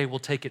hopes that they will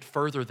take it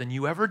further than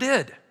you ever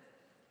did.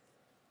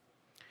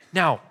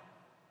 Now,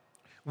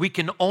 we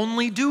can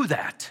only do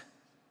that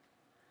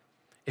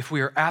if we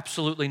are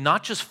absolutely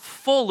not just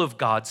full of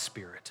God's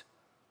Spirit,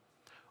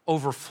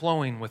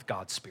 overflowing with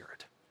God's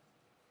Spirit.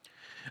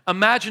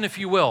 Imagine, if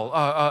you will,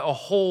 a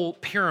whole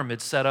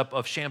pyramid set up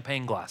of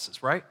champagne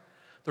glasses, right?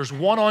 There's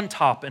one on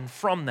top, and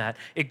from that,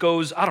 it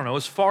goes,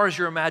 as far as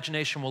your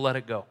imagination will let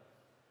it go.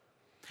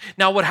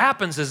 Now, what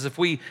happens is if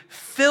we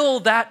fill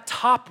that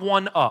top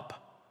one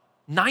up,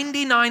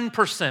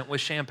 99%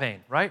 with champagne,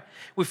 right?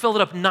 We fill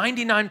it up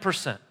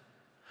 99%.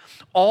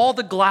 All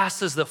the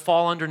glasses that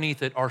fall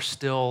underneath it are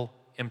still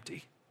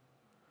empty.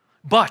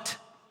 But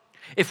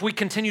if we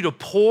continue to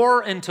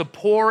pour into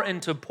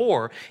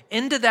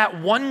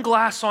that one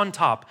glass on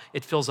top,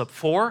 it fills up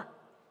 4,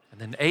 and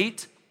then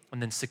 8,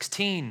 and then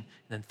 16, and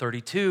then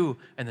 32,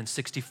 and then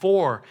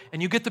 64,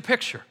 and you get the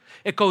picture.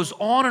 It goes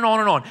on and on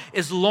and on.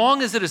 As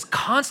long as it is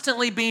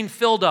constantly being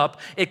filled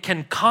up, it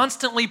can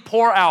constantly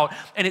pour out,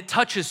 and it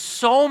touches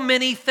so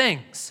many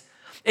things.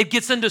 It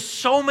gets into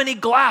so many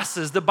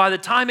glasses that by the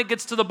time it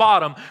gets to the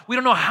bottom, we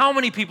don't know how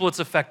many people it's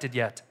affected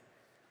yet.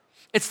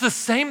 It's the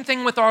same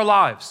thing with our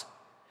lives.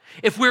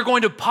 If we're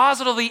going to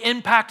positively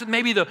impact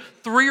maybe the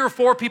 3 or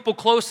 4 people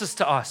closest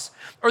to us,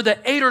 or the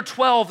 8 or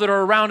 12 that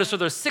are around us, or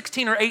the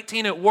 16 or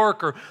 18 at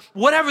work, or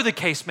whatever the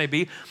case may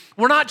be,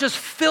 we're not just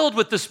filled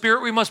with the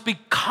Spirit, we must be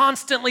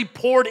constantly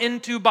poured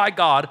into by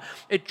God.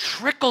 It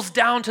trickles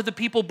down to the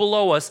people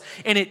below us,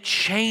 and it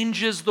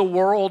changes the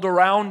world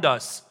around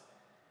us.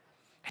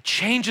 It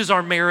changes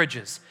our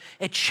marriages.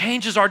 It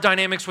changes our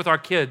dynamics with our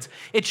kids.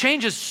 It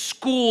changes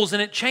schools,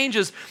 and it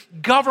changes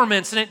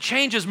governments, and it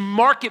changes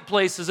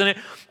marketplaces, and it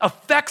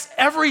affects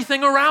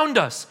everything around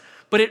us.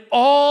 But it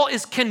all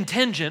is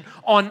contingent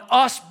on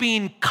us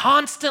being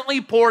constantly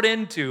poured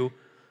into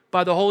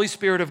by the Holy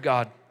Spirit of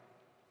God.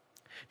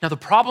 Now, the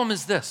problem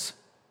is this.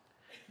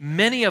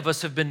 Many of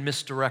us have been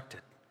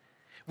misdirected.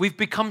 We've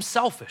become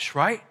selfish,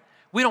 right?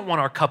 We don't want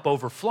our cup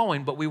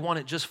overflowing, but we want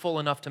it just full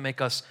enough to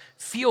make us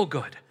feel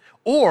good.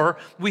 Or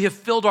we have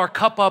filled our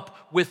cup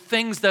up with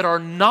things that are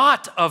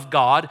not of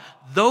God.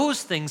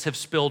 Those things have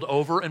spilled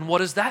over, and what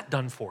has that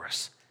done for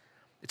us?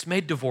 It's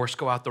made divorce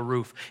go out the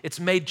roof. It's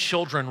made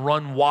children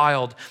run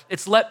wild.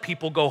 It's let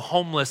people go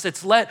homeless.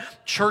 It's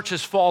let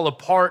churches fall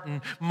apart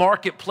and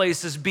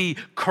marketplaces be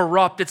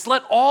corrupt. It's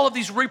let all of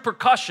these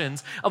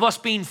repercussions of us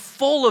being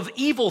full of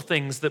evil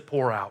things that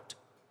pour out.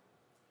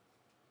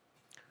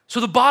 So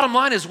the bottom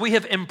line is we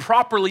have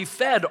improperly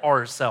fed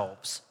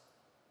ourselves.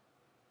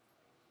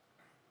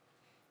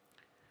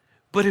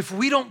 But if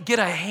we don't get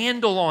a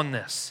handle on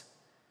this,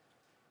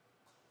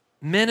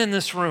 men in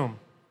this room,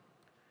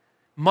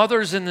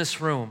 mothers in this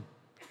room,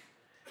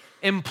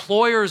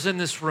 employers in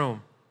this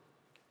room,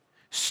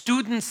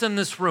 students in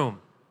this room,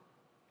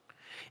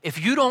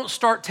 if you don't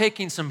start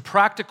taking some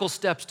practical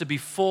steps to be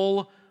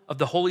full of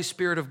the Holy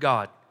Spirit of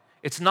God,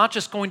 it's not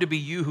just going to be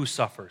you who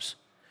suffers.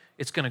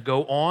 It's going to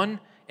go on,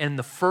 and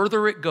the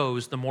further it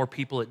goes, the more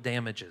people it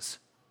damages.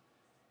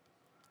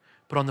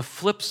 But on the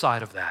flip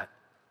side of that,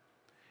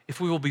 if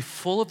we will be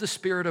full of the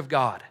Spirit of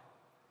God,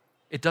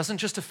 it doesn't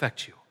just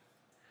affect you.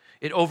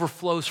 It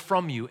overflows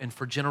from you and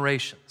for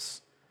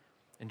generations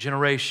and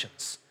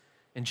generations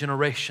and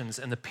generations,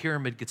 and the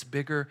pyramid gets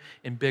bigger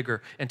and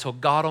bigger until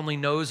God only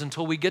knows,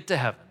 until we get to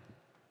heaven,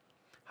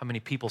 how many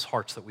people's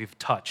hearts that we've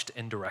touched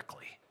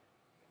indirectly.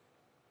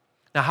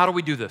 Now, how do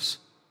we do this?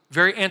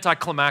 Very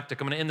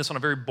anticlimactic. I'm going to end this on a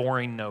very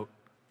boring note.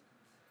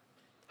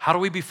 How do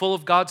we be full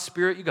of God's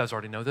Spirit? You guys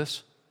already know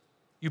this.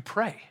 You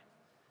pray.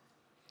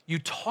 You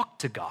talk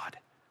to God.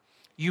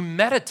 You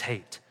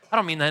meditate. I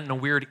don't mean that in a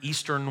weird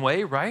Eastern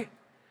way, right?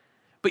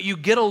 But you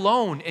get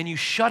alone and you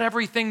shut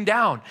everything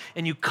down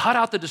and you cut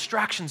out the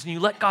distractions and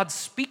you let God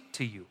speak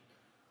to you.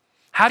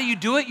 How do you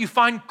do it? You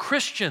find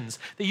Christians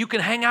that you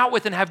can hang out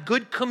with and have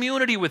good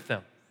community with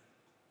them.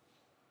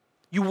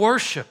 You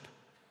worship.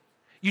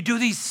 You do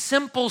these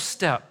simple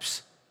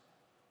steps.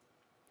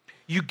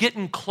 You get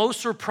in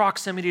closer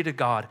proximity to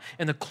God,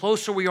 and the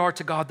closer we are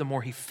to God, the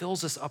more He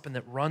fills us up and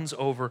it runs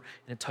over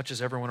and it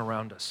touches everyone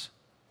around us.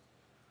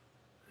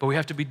 But we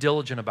have to be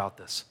diligent about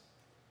this,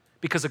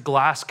 because a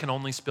glass can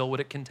only spill what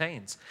it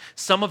contains.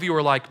 Some of you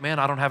are like, man,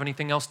 I don't have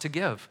anything else to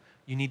give.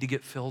 You need to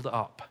get filled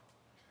up.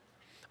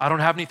 I don't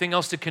have anything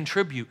else to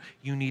contribute.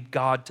 You need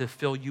God to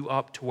fill you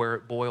up to where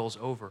it boils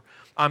over.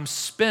 I'm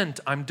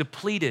spent, I'm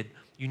depleted.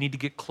 You need to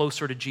get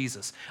closer to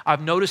Jesus.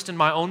 I've noticed in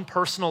my own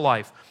personal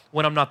life,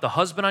 when I'm not the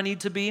husband I need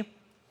to be,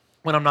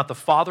 when I'm not the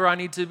father I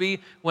need to be,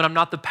 when I'm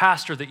not the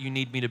pastor that you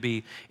need me to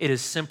be, it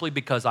is simply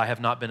because I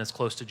have not been as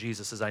close to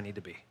Jesus as I need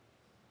to be.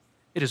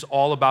 It is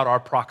all about our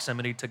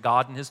proximity to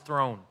God and His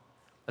throne.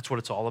 That's what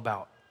it's all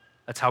about.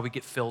 That's how we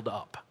get filled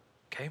up,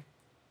 okay?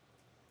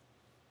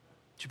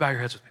 Would you bow your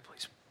heads with me,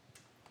 please?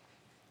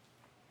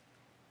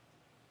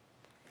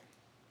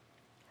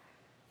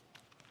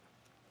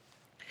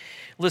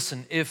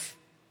 Listen, if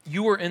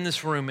you are in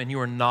this room and you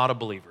are not a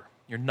believer,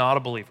 you're not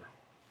a believer,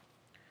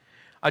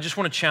 I just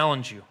want to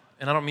challenge you,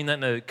 and I don't mean that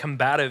in a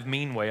combative,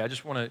 mean way. I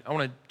want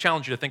to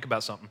challenge you to think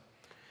about something.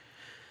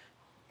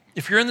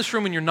 If you're in this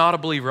room and you're not a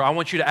believer, I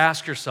want you to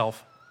ask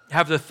yourself,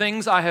 have the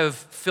things I have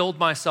filled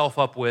myself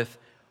up with,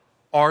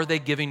 are they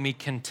giving me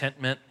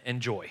contentment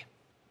and joy?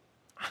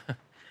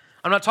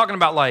 I'm not talking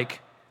about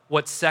like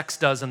what sex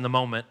does in the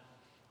moment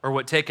or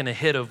what taking a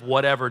hit of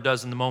whatever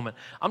does in the moment.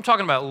 I'm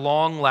talking about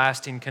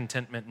long-lasting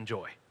contentment and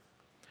joy.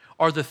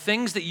 Are the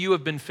things that you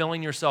have been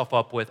filling yourself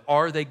up with,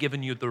 are they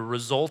giving you the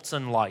results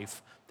in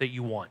life that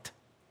you want?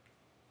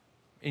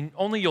 And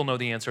only you'll know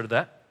the answer to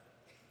that.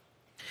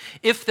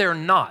 If they're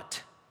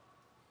not,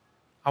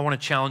 I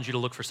want to challenge you to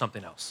look for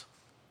something else.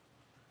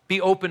 Be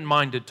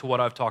open-minded to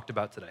what I've talked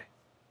about today.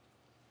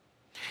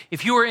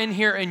 If you are in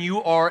here and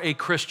you are a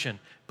Christian,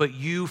 but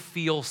you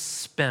feel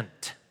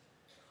spent,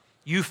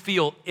 you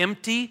feel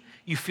empty,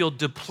 you feel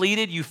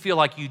depleted, you feel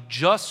like you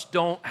just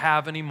don't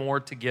have any more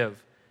to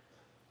give,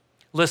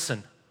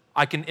 listen,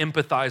 I can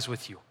empathize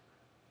with you.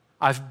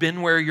 I've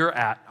been where you're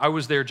at. I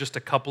was there just a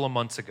couple of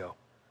months ago.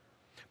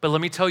 But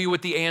let me tell you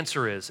what the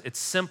answer is. It's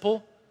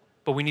simple,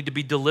 but we need to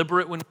be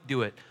deliberate when we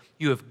do it.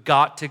 You have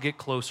got to get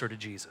closer to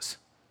Jesus.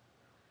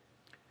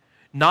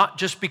 Not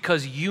just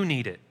because you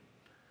need it,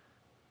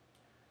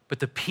 but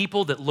the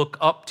people that look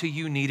up to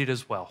you need it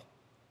as well.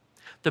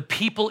 The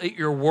people at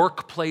your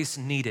workplace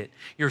need it.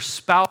 Your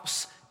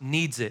spouse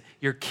needs it.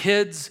 Your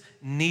kids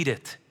need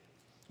it.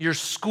 Your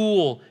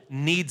school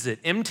needs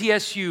it.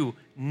 MTSU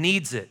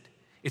needs it.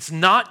 It's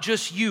not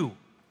just you.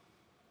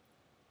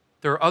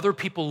 There are other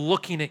people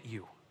looking at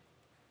you.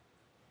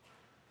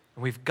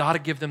 And we've got to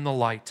give them the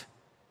light.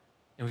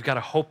 And we've got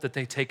to hope that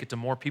they take it to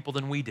more people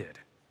than we did.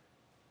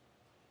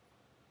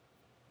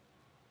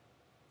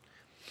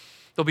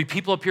 There'll be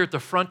people up here at the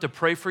front to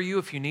pray for you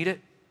if you need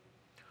it.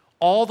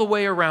 All the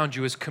way around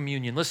you is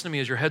communion. Listen to me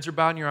as your heads are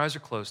bowed and your eyes are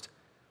closed.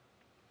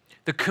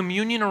 The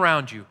communion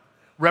around you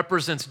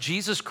represents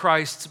Jesus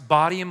Christ's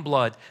body and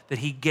blood that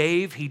He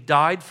gave, He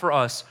died for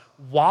us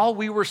while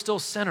we were still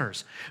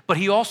sinners. But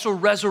He also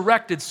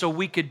resurrected so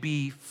we could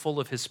be full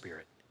of His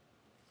Spirit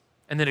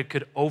and that it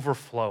could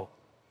overflow.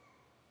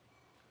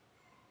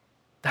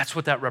 That's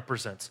what that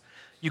represents.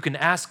 You can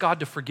ask God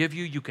to forgive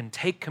you. You can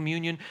take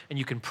communion and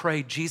you can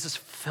pray, Jesus,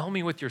 fill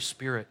me with your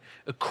Spirit.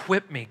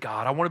 Equip me,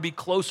 God. I want to be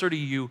closer to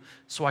you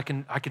so I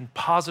can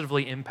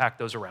positively impact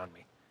those around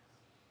me.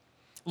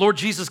 Lord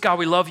Jesus, God,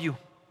 we love you.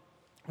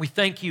 We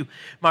thank you.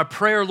 My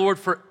prayer, Lord,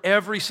 for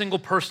every single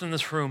person in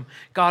this room,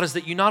 God, is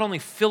that you not only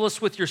fill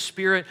us with your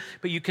Spirit,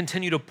 but you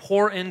continue to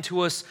pour into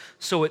us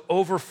so it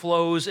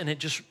overflows and it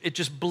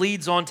just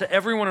bleeds on to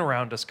everyone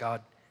around us,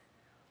 God.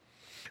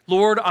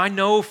 Lord, I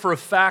know for a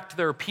fact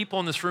there are people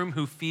in this room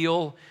who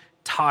feel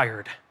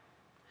tired.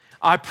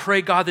 I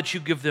pray, God, that you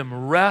give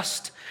them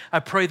rest. I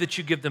pray that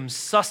you give them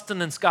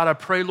sustenance. God, I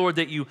pray, Lord,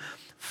 that you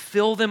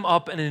fill them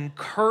up and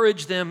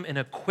encourage them and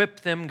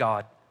equip them,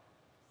 God.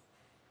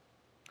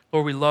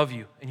 Lord, we love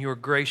you, and you are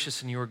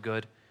gracious and you are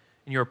good,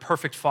 and you're a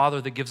perfect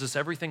Father that gives us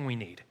everything we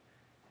need.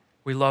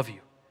 We love you.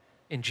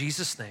 In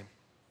Jesus' name,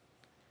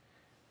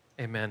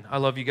 amen. I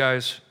love you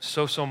guys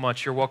so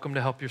much. You're welcome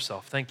to help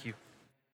yourself. Thank you.